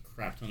fair, there's a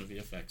crap ton of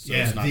VFX, so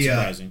Yeah, it's not the,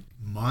 surprising.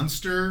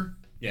 Monster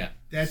Yeah.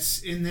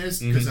 that's in this?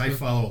 Because Mhm. I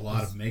follow a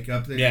lot of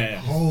makeup there. Yeah, yeah.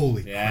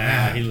 Holy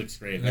Yeah, crap. he looks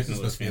great. That's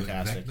Vecna looks supposed to be like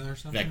fantastic. Vecna or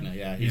something? Vecna,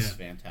 yeah, he's Yeah.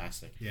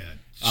 fantastic. Yeah.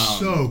 Um,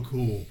 So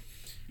cool.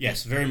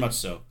 Yes, very much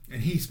so.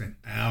 And he spent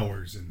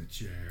hours in the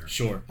chair.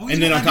 Sure. Oh, And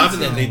yeah, then on I top of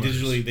guess that, they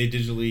hours.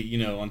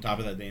 digitally, on top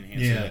of that, they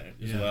enhanced Yeah, it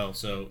as yeah. well.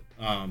 So,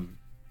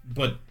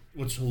 but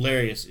what's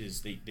hilarious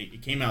is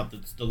it came out.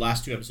 The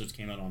last 2 episodes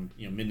came out on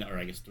midnight, or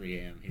I guess 3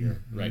 a.m.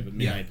 here, Mhm. right? But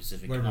midnight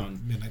Pacific Whatever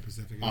on Midnight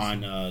Pacific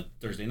is.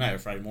 Thursday night or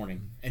Friday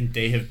morning, and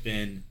they have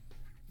been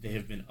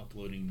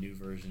uploading new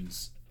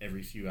versions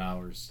every few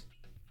hours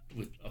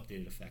with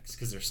updated effects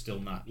because they're still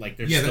not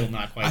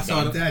not quite I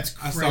saw done. That's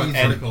I saw an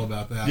crazy. article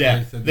about that. Yeah,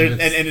 They said they're-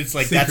 that and it's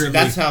like secretly-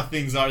 that's how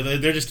things are. They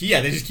just keep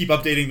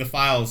updating the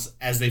files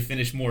as they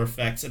finish more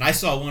effects. And I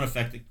saw one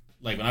effect that,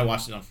 like when I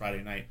watched it on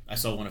Friday night, I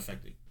saw one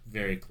effect that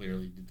very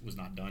clearly was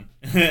not done,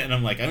 and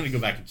I'm like, I'm gonna go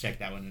back and check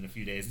that one in a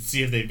few days and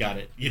see if they've got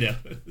it.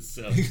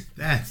 So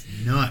That's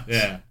nuts.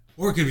 yeah,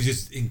 Or it could be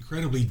just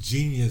incredibly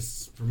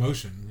genius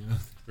promotion.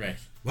 right.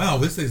 Wow,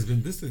 this thing's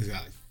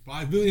got like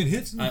 5 billion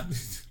hits.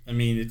 I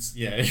mean, that's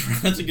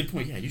a good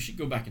point. Yeah, you should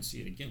go back and see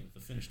it again with the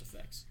finished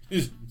effects.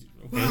 Okay.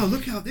 Wow,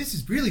 look how this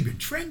has really been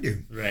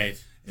trending.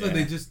 Right. Look,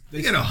 Yeah.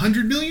 They got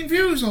 100 million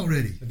views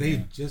already.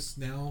 They just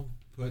now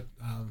put,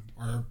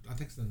 or I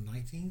think it's the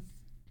 19th.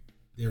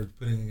 They're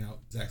putting out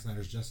Zack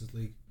Snyder's Justice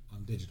League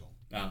on digital.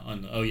 The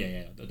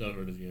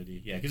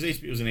VOD. Yeah, because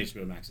it was an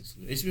HBO Max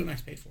exclusive. HBO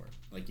Max paid for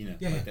it.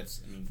 Yeah.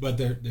 That's. I mean, But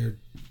they're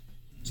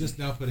just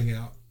now putting it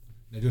out.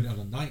 They're doing it on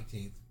the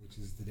 19th, which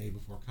is the day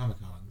before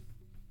Comic-Con,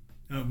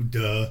 Oh,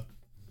 duh.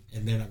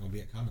 and they're not going to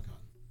be at Comic-Con.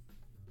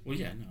 well,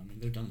 yeah, no, I mean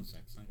they're done with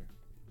Zack Snyder.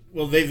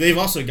 Well, they've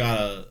also got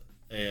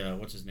a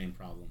what's his name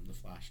problem, the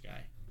Flash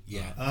guy.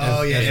 Yeah.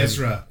 Oh, yeah,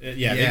 Ezra. They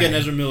got an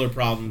Ezra Miller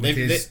problem. With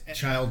They, his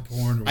child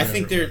porn or whatever I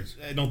think they're. it was.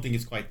 I don't think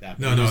it's quite that.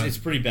 No, but no, it's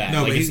pretty bad.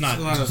 no, but it's he's not.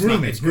 a lot of- It's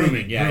grooming, It's grooming.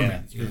 grooming, Yeah, grooming.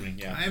 yeah, it's grooming.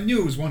 Yeah, I knew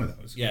it was one of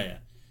those. yeah.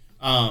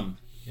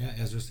 Yeah,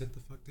 Ezra, sit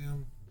the fuck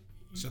down.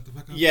 Shut the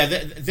fuck up. Yeah,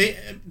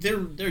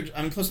 they're.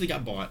 I mean, plus they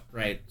got bought,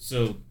 right?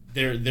 So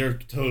they're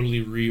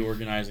totally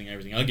reorganizing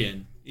everything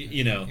again.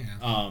 Yeah.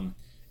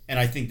 And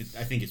I think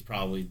it's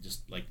probably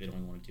just like they don't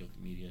even want to deal with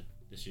the media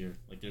this year.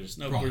 Like they're just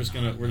Probably we're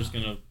just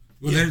gonna.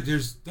 Well, Yeah. they're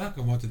stuck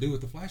on what to do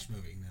with the Flash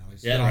movie now.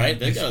 They Yeah, spent right.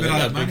 They They got spent all a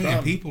that big money, and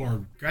problem. people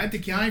are. Grab the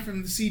guy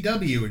from the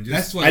CW and just.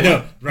 That's what I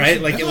know,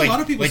 right? That's what a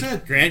lot of people like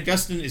said. Grant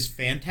Gustin is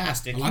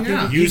fantastic. A lot of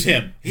Yeah. people Use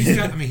him. He's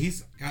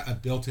got a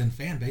built-in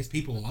fan base.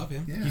 People love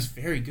him. Yeah. He's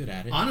very good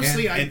at it.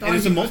 Honestly, I and thought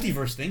it's a he-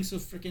 multiverse thing, so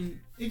freaking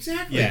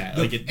Exactly. yeah.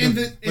 The- Like it, And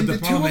But the the two of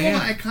problem them,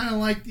 they I kind of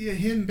liked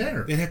him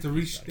better. They'd have to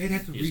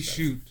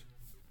reshoot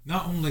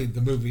not only the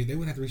movie. They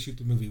wouldn't have to reshoot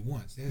the movie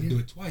once. They had to do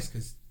it twice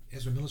because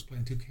Ezra Miller's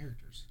playing 2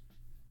 characters.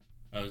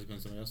 oh, is it going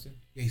somebody else too?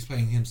 Yeah, he's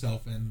playing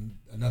himself and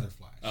another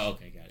Flash. Oh,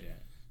 okay, got it. Yeah.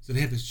 So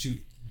they had to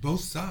shoot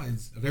both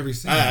sides of every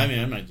scene. I mean,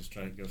 I might just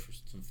try to go for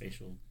some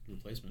facial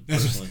replacement.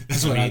 That's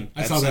personally.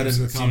 what I saw that in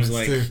the comments, seems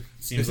like, too.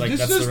 Seems like Just-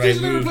 that's just the right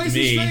digitally move to replace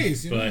me. his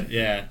face, you know? But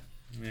yeah,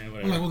 I'm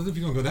whatever. like, well, if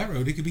you're gonna go that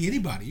road, it could be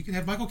anybody. You can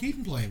have Michael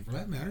Keaton playing, for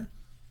that matter.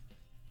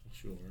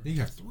 Sure. Then you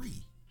have 3.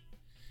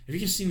 Have you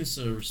guys seen this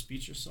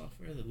speecher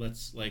software that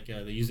lets they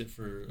use it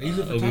for They use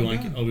it for Obi-Wan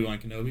Top Gun. Obi-Wan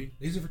Kenobi?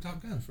 These are for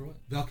Top Gun. For what?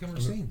 Val Kilmer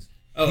scenes.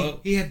 Oh,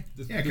 he had.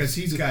 Yeah, because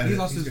he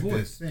lost his got voice.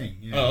 this thing.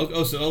 Yeah.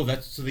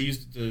 so they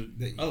used it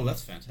to.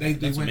 That's fantastic. They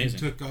That's went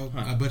amazing. and took a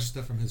bunch of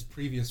stuff from his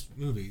previous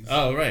movies.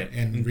 Oh right,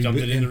 and and dumped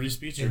it and- into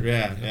Respeecher.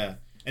 yeah. Yeah.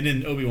 And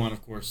then Obi-Wan,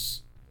 of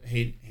course,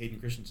 Hayden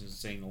Christensen is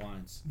saying the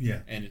lines.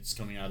 Yeah. And it's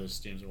coming out as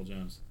James Earl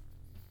Jones.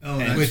 Oh,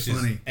 And- that's Which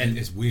funny. is and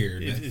it's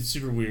weird. It's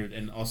super weird,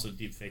 and also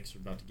deep fakes are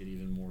about to get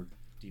even more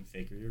deep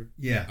faker.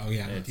 Yeah. Oh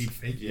yeah. Deep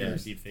fake Yeah,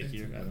 ears. deep fake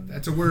ear. I don't know.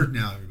 That's a word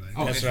now, everybody.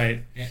 Oh, That's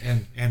and-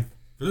 right. And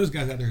for those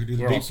guys out there who do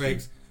the We're all deep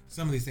fakes,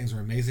 some of these things are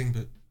amazing,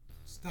 but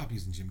stop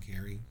using Jim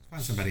Carrey.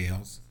 Find somebody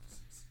else.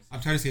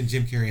 I'm tired of seeing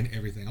Jim Carrey in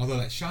everything. Although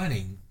that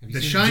Shining, have you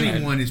The seen Shining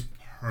Jim- one is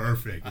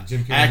perfect.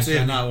 Jim Carrey I actually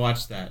have in Shining? not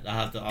watched that.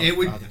 It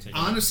would I'll have to take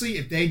honestly,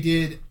 if they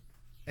did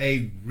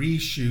a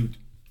reshoot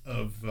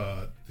of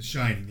The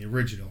Shining, the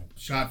original,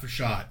 shot for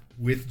shot,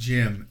 with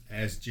Jim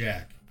as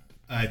Jack,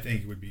 I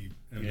think it would be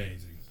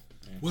amazing.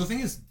 Well, the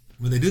thing is,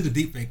 when they do the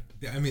deep fake,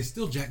 I mean, it's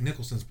still Jack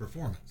Nicholson's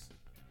performance,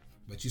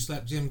 but you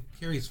slap Jim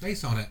Carrey's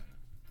face on it,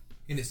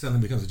 and it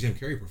suddenly becomes a Jim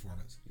Carrey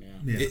performance.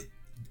 Yeah.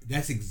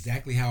 That's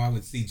exactly how I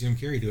would see Jim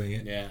Carrey doing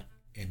it. Yeah.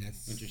 And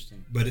that's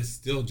Interesting. But it's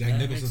still Jack That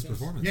Nicholson's makes sense.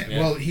 performance. Yeah, Yeah.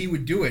 well, he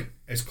would do it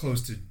as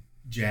close to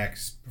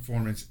Jack's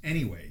performance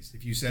anyways.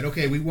 If you said,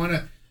 okay, we want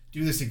to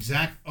do this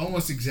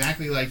almost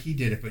exactly like he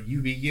did it, but you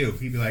be you,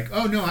 he'd be like,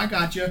 oh, no, I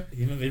got you.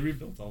 They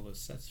rebuilt all those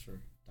sets for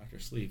Dr.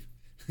 Sleep.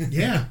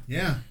 Yeah,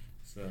 yeah.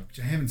 So Which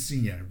I haven't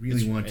seen yet. I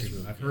really want it's to.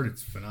 really I've good. heard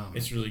it's phenomenal.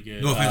 it's really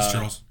good. No offense,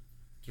 Charles.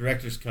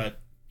 Director's cut,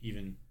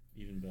 even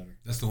better.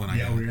 That's the one I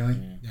yeah, got. really?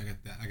 Yeah. Yeah, I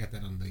got that. I got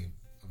that on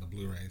the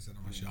Blu-rays and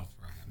on my shelf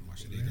where I haven't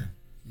watched it either.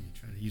 You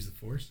trying to use the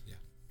Force?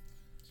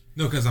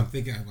 No, because I'm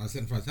thinking when I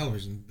sit in front of the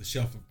television, the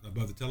shelf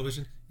above the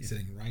television is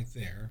sitting right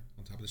there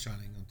on top of The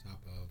Shining, on top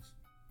of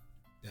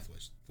Death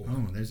Wish 4.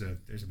 Oh, there's a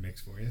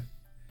mix for you.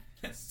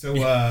 So,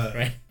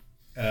 right.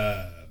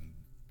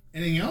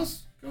 Anything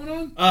else going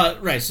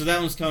on? Right. So that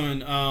one's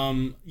coming.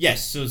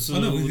 Yes. So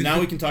now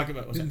we can talk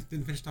about. What's that?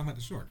 Didn't finish talking about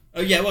the short.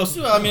 Yeah. Well,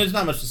 so, I mean, there's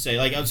not much to say.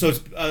 Like, so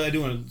it's. I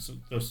do want to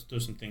throw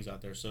some things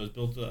out there. So it's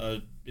built.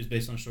 It's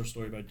based on a short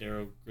story by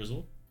Darrow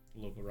Grizzle, a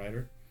local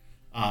writer.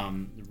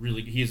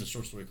 Really, he has a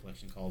short story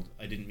collection called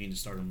 "I Didn't Mean to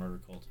Start a Murder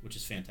Cult," which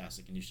is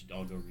fantastic, and you should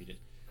all go read it.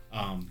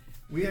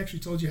 We actually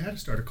told you how to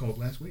start a cult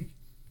last week.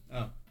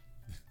 Oh,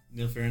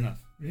 no, fair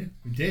enough. Yeah,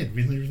 we did.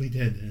 We literally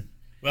did.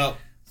 Well,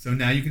 so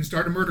now you can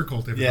start a murder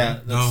cult. Everybody. yeah,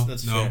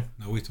 that's fair.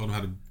 No. We told him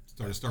how to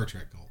start a Star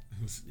Trek cult.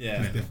 It was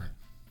different.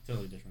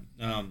 Totally different.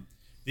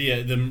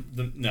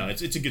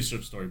 It's a good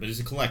short story, but it's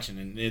a collection,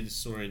 and there's a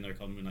story in there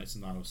called Moonlight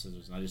and Nautilus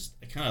Scissors, and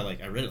I kind of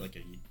I read it like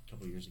a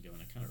couple years ago,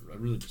 and I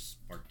really just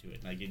sparked to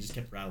it, and it just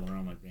kept rattling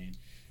around my brain.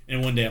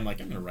 And one day I'm like,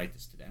 I'm gonna write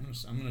this today.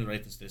 I'm gonna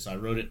write this today. So I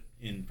wrote it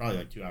in probably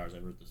like 2 hours. I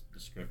wrote the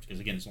script because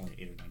again it's only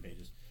 8 or 9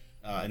 pages,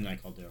 and then I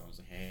called Darryl. I was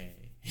like, hey,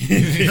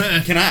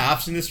 can I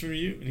option this from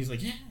you? And he's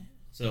like, yeah.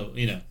 So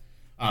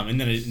and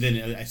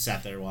then I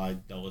sat there while I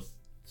dealt with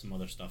some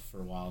other stuff for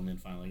a while, and then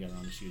finally got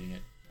around to shooting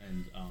it.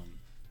 And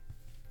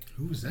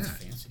who was that?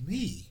 Fancy.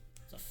 Me.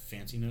 It's a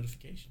fancy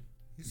notification.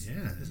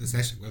 Yeah, It's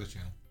actually Weather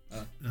Channel.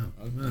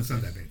 Well, it's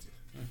not that fancy.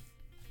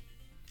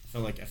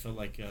 I felt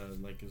like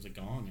it was a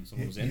gong and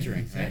someone was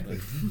entering. Exactly.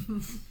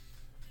 Right?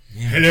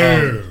 Yeah.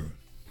 Hello.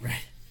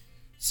 Right.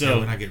 So So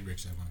when I get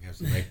rich, I want to have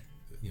somebody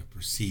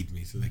precede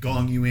me so they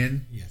Gong you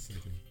in. Yes, they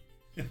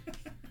can.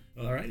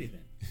 well, alrighty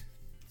then.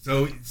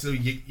 So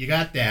you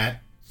got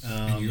that.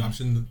 And you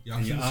optioned the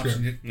and you script.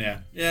 optioned it. Yeah,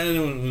 and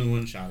then we went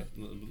and shot it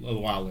a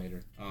little while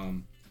later.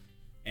 No,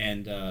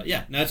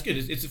 it's good.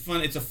 It's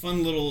a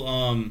fun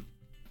little.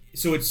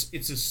 So it's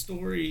a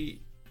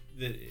story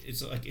that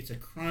it's a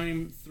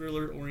crime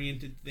thriller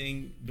oriented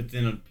thing, but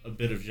then a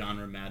bit of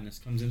genre madness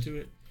comes into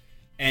it,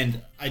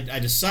 and I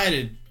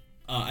decided.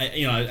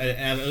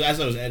 As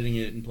I was editing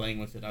it and playing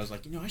with it, I was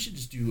like, I should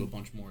just do a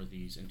bunch more of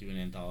these and do an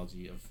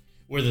anthology of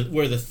where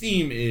the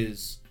theme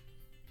is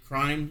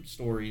crime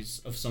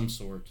stories of some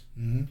sort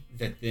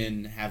that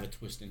then have a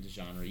twist into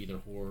genre, either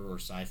horror or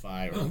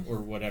sci-fi or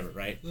whatever,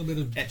 right? A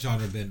little bit of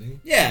genre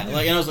bending. Yeah, and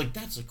I was like,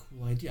 that's a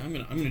cool idea. I'm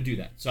gonna do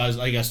that. So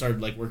I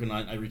started working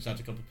on it. I reached out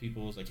to a couple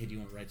people. I was like, hey, do you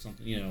want to write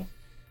something?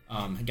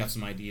 I got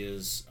some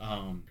ideas,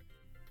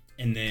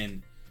 and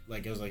then. I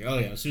was like, oh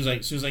yeah, as soon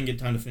as I can get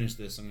time to finish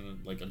this, I'm gonna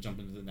I'll jump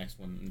into the next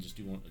one and just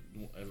do one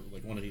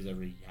of these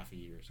every half a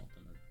year or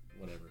something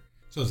or whatever.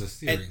 So it's a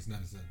series,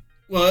 not as a.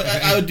 Well,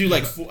 I would do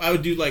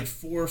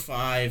 4 or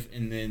 5,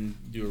 and then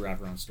do a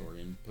wraparound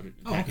story and put it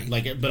in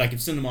okay. But I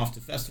could send them off to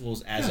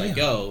festivals as I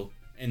go,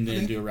 and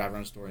then do a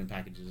wraparound story and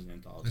packages and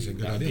anthology. That's a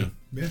good idea.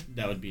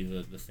 That would be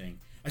the thing.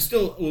 I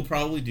still will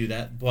probably do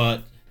that,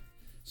 but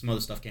some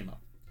other stuff came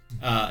up,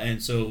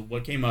 and so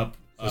what came up.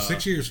 So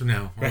 6 years from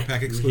now, right,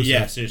 pack exclusive.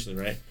 Yeah, seriously,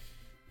 right.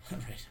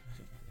 Right.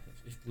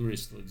 If Blu-ray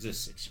still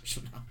exists 6 years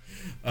from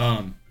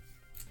now,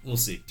 we'll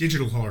see.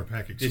 Digital horror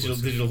pack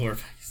exclusive. Digital horror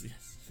packs,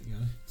 yes.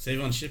 Yeah.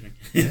 Save on shipping.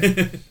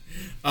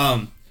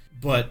 So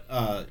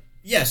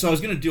I was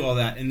gonna do all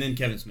that, and then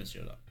Kevin Smith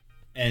showed up,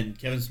 and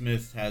Kevin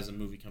Smith has a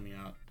movie coming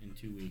out in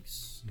 2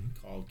 weeks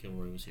called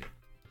Kilroy Was Here,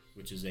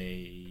 which is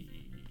a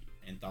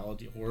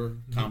anthology horror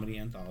comedy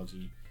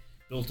anthology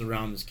built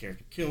around this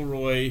character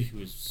Kilroy,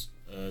 who is.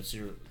 Is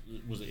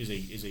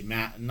a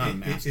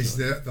mask. Is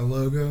that the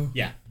logo?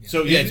 Yeah.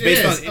 So it's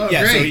based on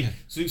great.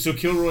 So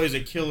Kilroy is a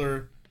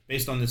killer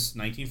based on this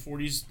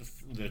 1940s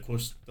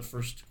the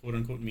first quote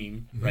unquote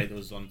meme, right? That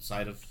was on the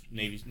side of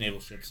naval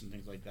ships and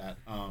things like that.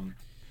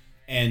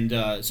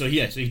 So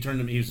he turned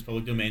him. He was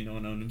public domain. No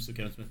one owned him. So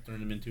Kevin Smith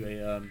turned him into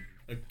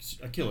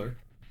a killer.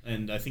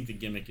 And I think the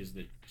gimmick is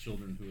that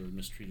children who are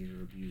mistreated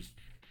or abused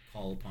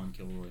call upon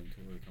Kilroy, and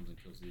Kilroy comes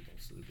and kills the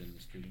adults that have been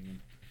mistreating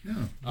them.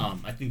 No.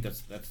 I think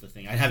that's the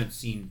thing. I haven't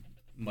seen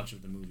much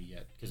of the movie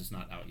yet because it's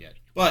not out yet.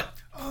 But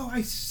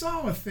I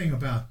saw a thing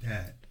about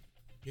that.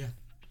 Yeah.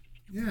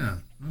 Yeah.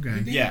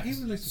 Okay. He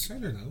released a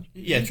trailer though.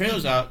 Yeah,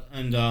 trailer's out,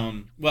 and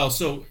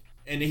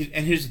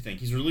here's the thing: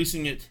 he's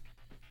releasing it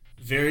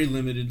very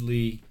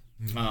limitedly.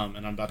 And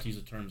I'm about to use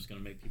a term that's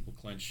going to make people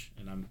clench,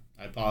 and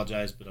I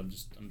apologize, but I'm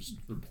just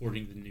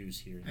reporting the news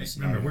here.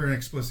 Remember, we're an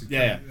explicit.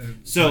 Yeah.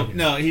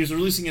 No, he was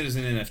releasing it as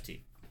an NFT.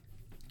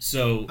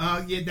 So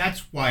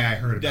that's why I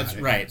heard about it. That's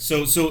right.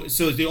 So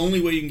the only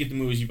way you can get the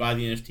movie is you buy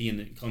the NFT, and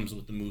it comes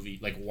with the movie,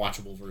 like a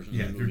watchable version.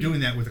 Yeah, of the movie. they're doing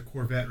that with a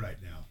Corvette right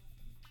now.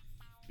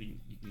 You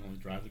can only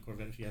drive the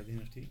Corvette if you have the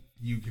NFT.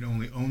 You can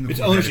only own the it's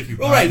Corvette ownership. if you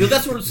Oh, buy right. the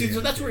That's NFT.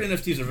 where that's where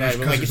NFTs are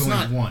valuable. Like it's only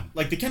not one.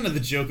 Like the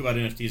joke about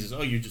NFTs is,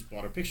 you just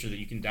bought a picture that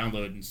you can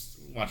download and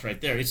watch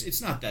right there.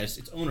 It's not that.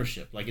 It's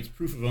ownership. Like it's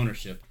proof of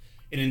ownership.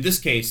 And in this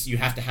case, you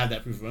have to have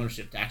that proof of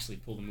ownership to actually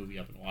pull the movie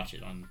up and watch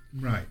it on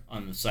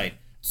the site.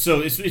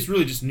 So it's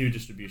really just new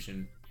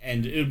distribution,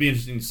 and it would be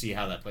interesting to see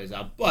how that plays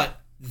out.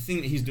 But the thing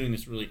that he's doing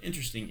that's really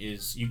interesting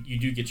is you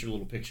do get your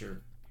little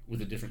picture with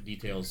the different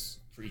details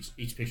for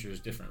each picture is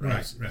different,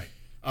 right? Right.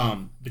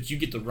 But you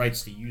get the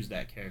rights to use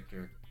that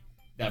character,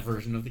 that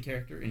version of the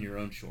character, in your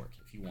own short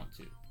if you want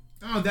to.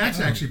 Oh, that's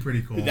actually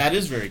pretty cool. That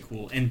is very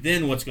cool. And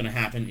then what's going to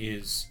happen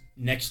is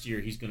next year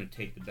he's going to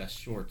take the best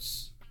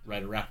shorts,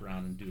 write a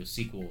wraparound, and do a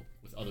sequel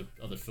with other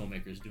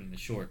filmmakers doing the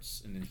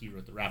shorts, and then he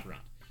wrote the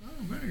wraparound.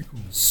 Oh, very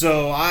cool.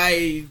 So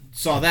I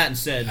saw that and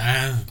said,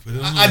 Put it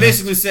on I the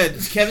basically said,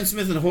 Kevin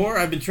Smith and horror,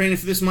 I've been training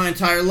for this my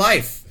entire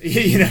life,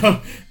 you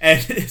know?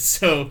 And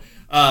so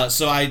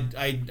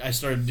I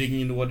started digging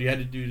into what you had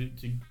to do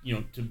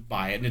to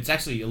buy it. And it's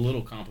actually a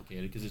little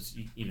complicated because it's,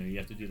 you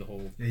have to do the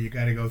whole... Yeah, you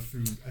got to go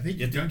through, I think,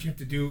 don't you have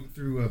to do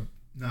through a,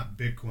 not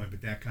Bitcoin,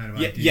 but that kind of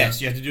idea? Yes,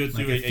 you have to do it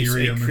through like a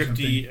Ethereum or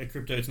something?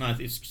 crypto. It's not,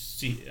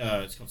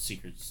 it's called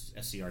Secrets,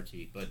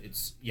 SCRT, but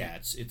it's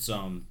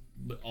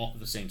all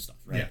the same stuff,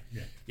 right?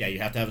 Yeah, you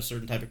have to have a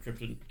certain type of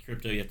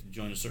crypto. You have to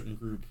join a certain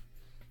group.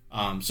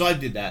 So I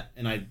did that,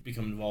 and I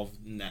become involved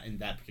in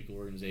that particular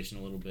organization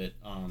a little bit.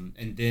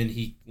 And then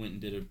he went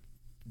and did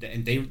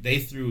and they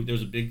threw. There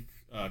was a big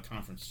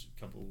conference a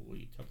couple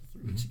 3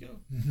 weeks ago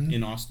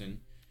in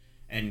Austin,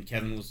 and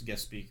Kevin was the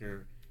guest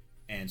speaker,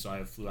 and so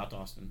I flew out to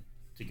Austin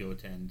to go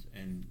attend,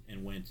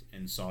 and went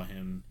and saw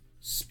him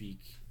speak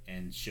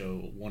and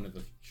show one of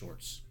the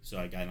shorts. So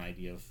I got an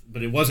idea of,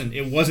 but it wasn't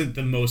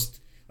the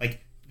most.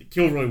 Like,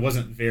 Kilroy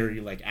wasn't very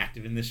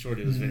active in this short.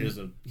 It was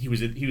he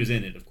was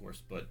in it, of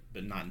course, but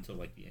not until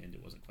the end.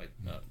 It wasn't quite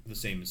the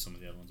same as some of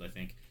the other ones, I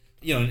think.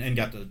 And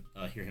got to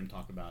hear him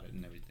talk about it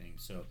and everything.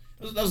 So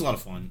that was a lot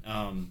of fun.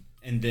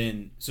 And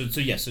then so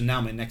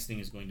now my next thing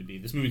is going to be,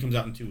 this movie comes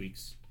out in 2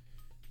 weeks,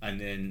 and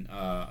then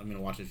I'm going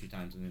to watch it a few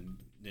times, and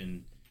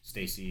then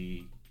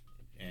Stacy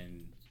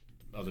and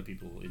other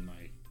people in my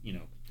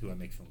who I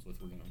make films with,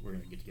 we're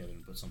gonna get together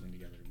and put something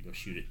together and go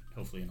shoot it,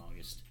 hopefully in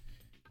August.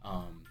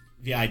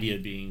 The idea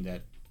being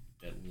that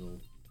we'll,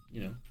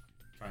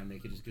 try and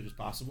make it as good as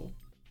possible,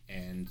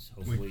 and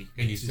hopefully...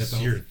 Can you set the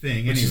whole your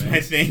thing, which is anyway.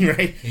 my thing,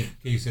 right?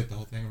 Can you set the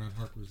whole thing around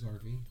Harper's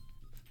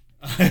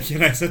RV?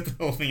 Can I set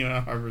the whole thing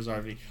around Harper's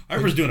RV?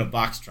 Harper's doing a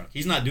box truck.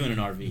 He's not doing an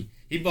RV.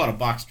 He bought a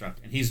box truck,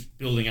 and he's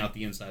building out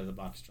the inside of the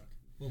box truck.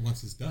 Well,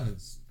 once it's done,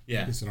 it's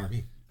an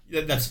RV.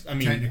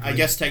 I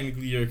guess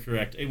technically you're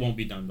correct. It won't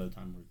be done by the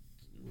time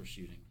we're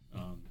shooting.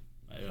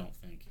 I don't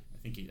think.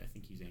 I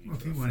think he's aiming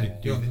for a fall.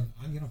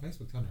 I'm on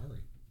Facebook. Tell him to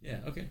hurry. Yeah.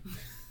 Okay.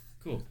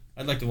 Cool.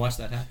 I'd like to watch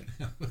that happen.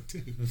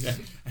 Dude. Yeah.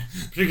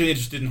 Particularly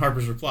interested in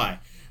Harper's reply.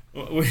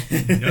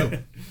 No.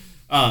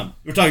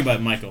 We're talking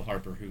about Michael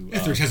Harper, who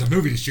Etheridge has a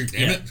movie to shoot.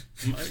 Damn it.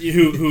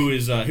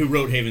 who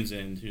wrote Haven's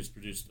End, who's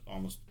produced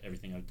almost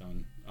everything I've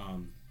done,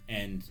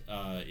 and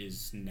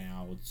is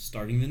now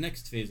starting the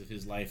next phase of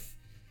his life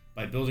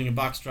by building a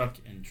box truck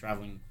and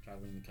traveling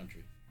the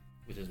country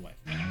with his wife.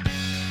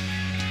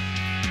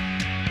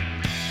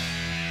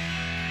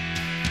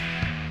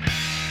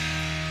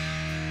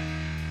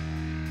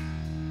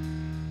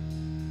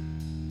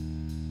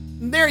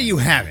 And there you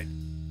have it.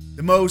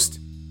 The most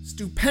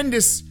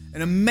stupendous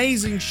and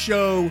amazing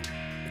show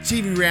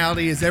Achieving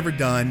Reality has ever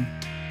done.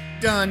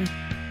 Done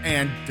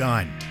and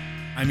done.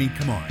 I mean,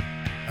 come on.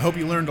 I hope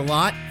you learned a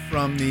lot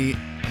from the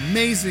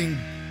amazing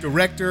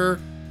director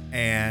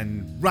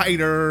and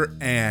writer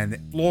and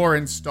floor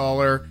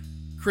installer,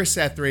 Chris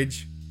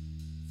Etheridge.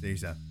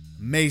 He's an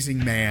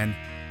amazing man.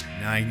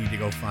 Now I need to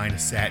go find a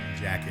satin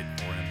jacket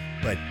for him.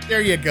 But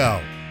there you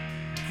go.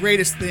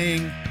 Greatest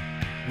thing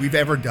we've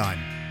ever done.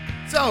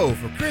 So,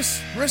 for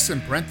Chris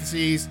in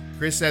parentheses,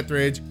 Chris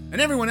Etheridge, and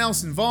everyone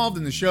else involved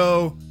in the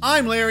show,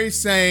 I'm Larry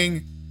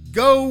saying,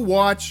 go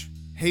watch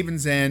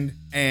Haven's End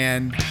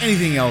and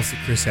anything else that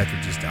Chris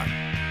Etheridge has done.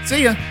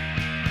 See ya!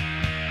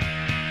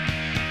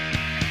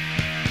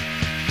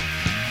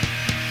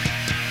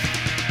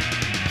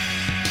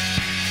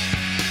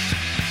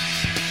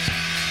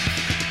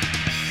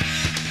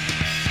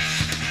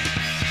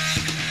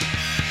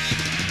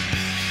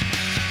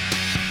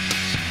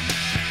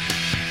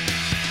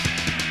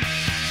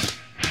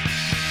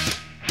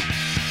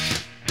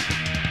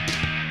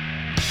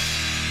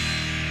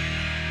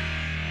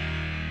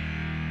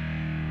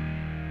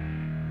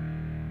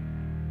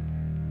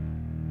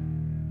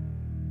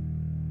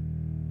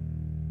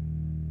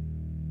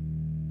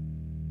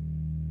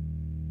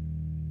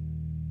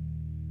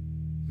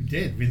 We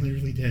did. We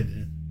literally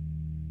did.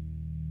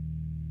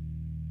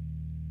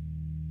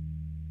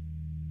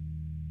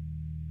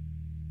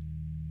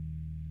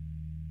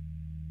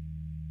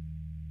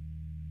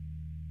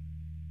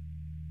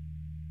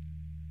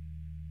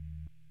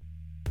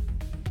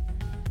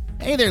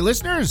 Hey there,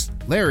 listeners.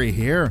 Larry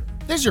here.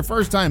 If this is your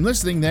first time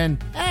listening, then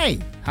hey,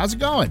 how's it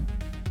going?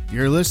 If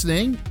you're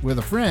listening with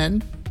a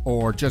friend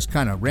or just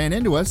kind of ran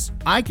into us,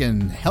 I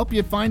can help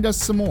you find us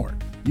some more.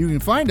 You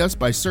can find us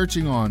by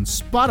searching on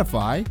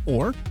Spotify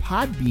or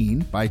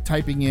Podbean by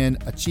typing in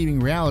Achieving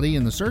Reality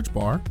in the search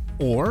bar,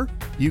 or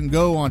you can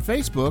go on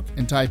Facebook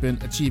and type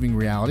in Achieving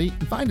Reality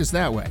and find us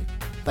that way.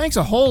 Thanks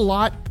a whole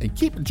lot and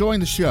keep enjoying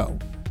the show.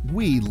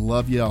 We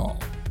love you all.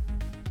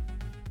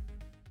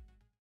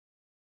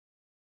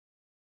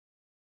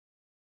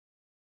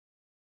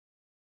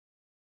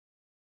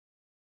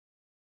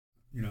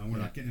 You know, we're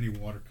not getting any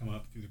water come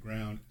up through the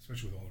ground,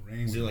 especially with all the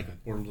rain. Is it we've like a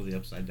had. portal to the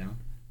upside down?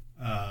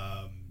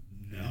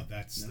 No,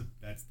 that's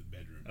the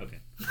bedroom. Okay.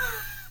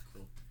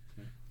 Cool.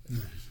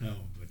 No,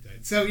 but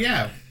so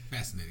yeah.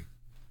 Fascinating.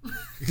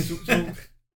 So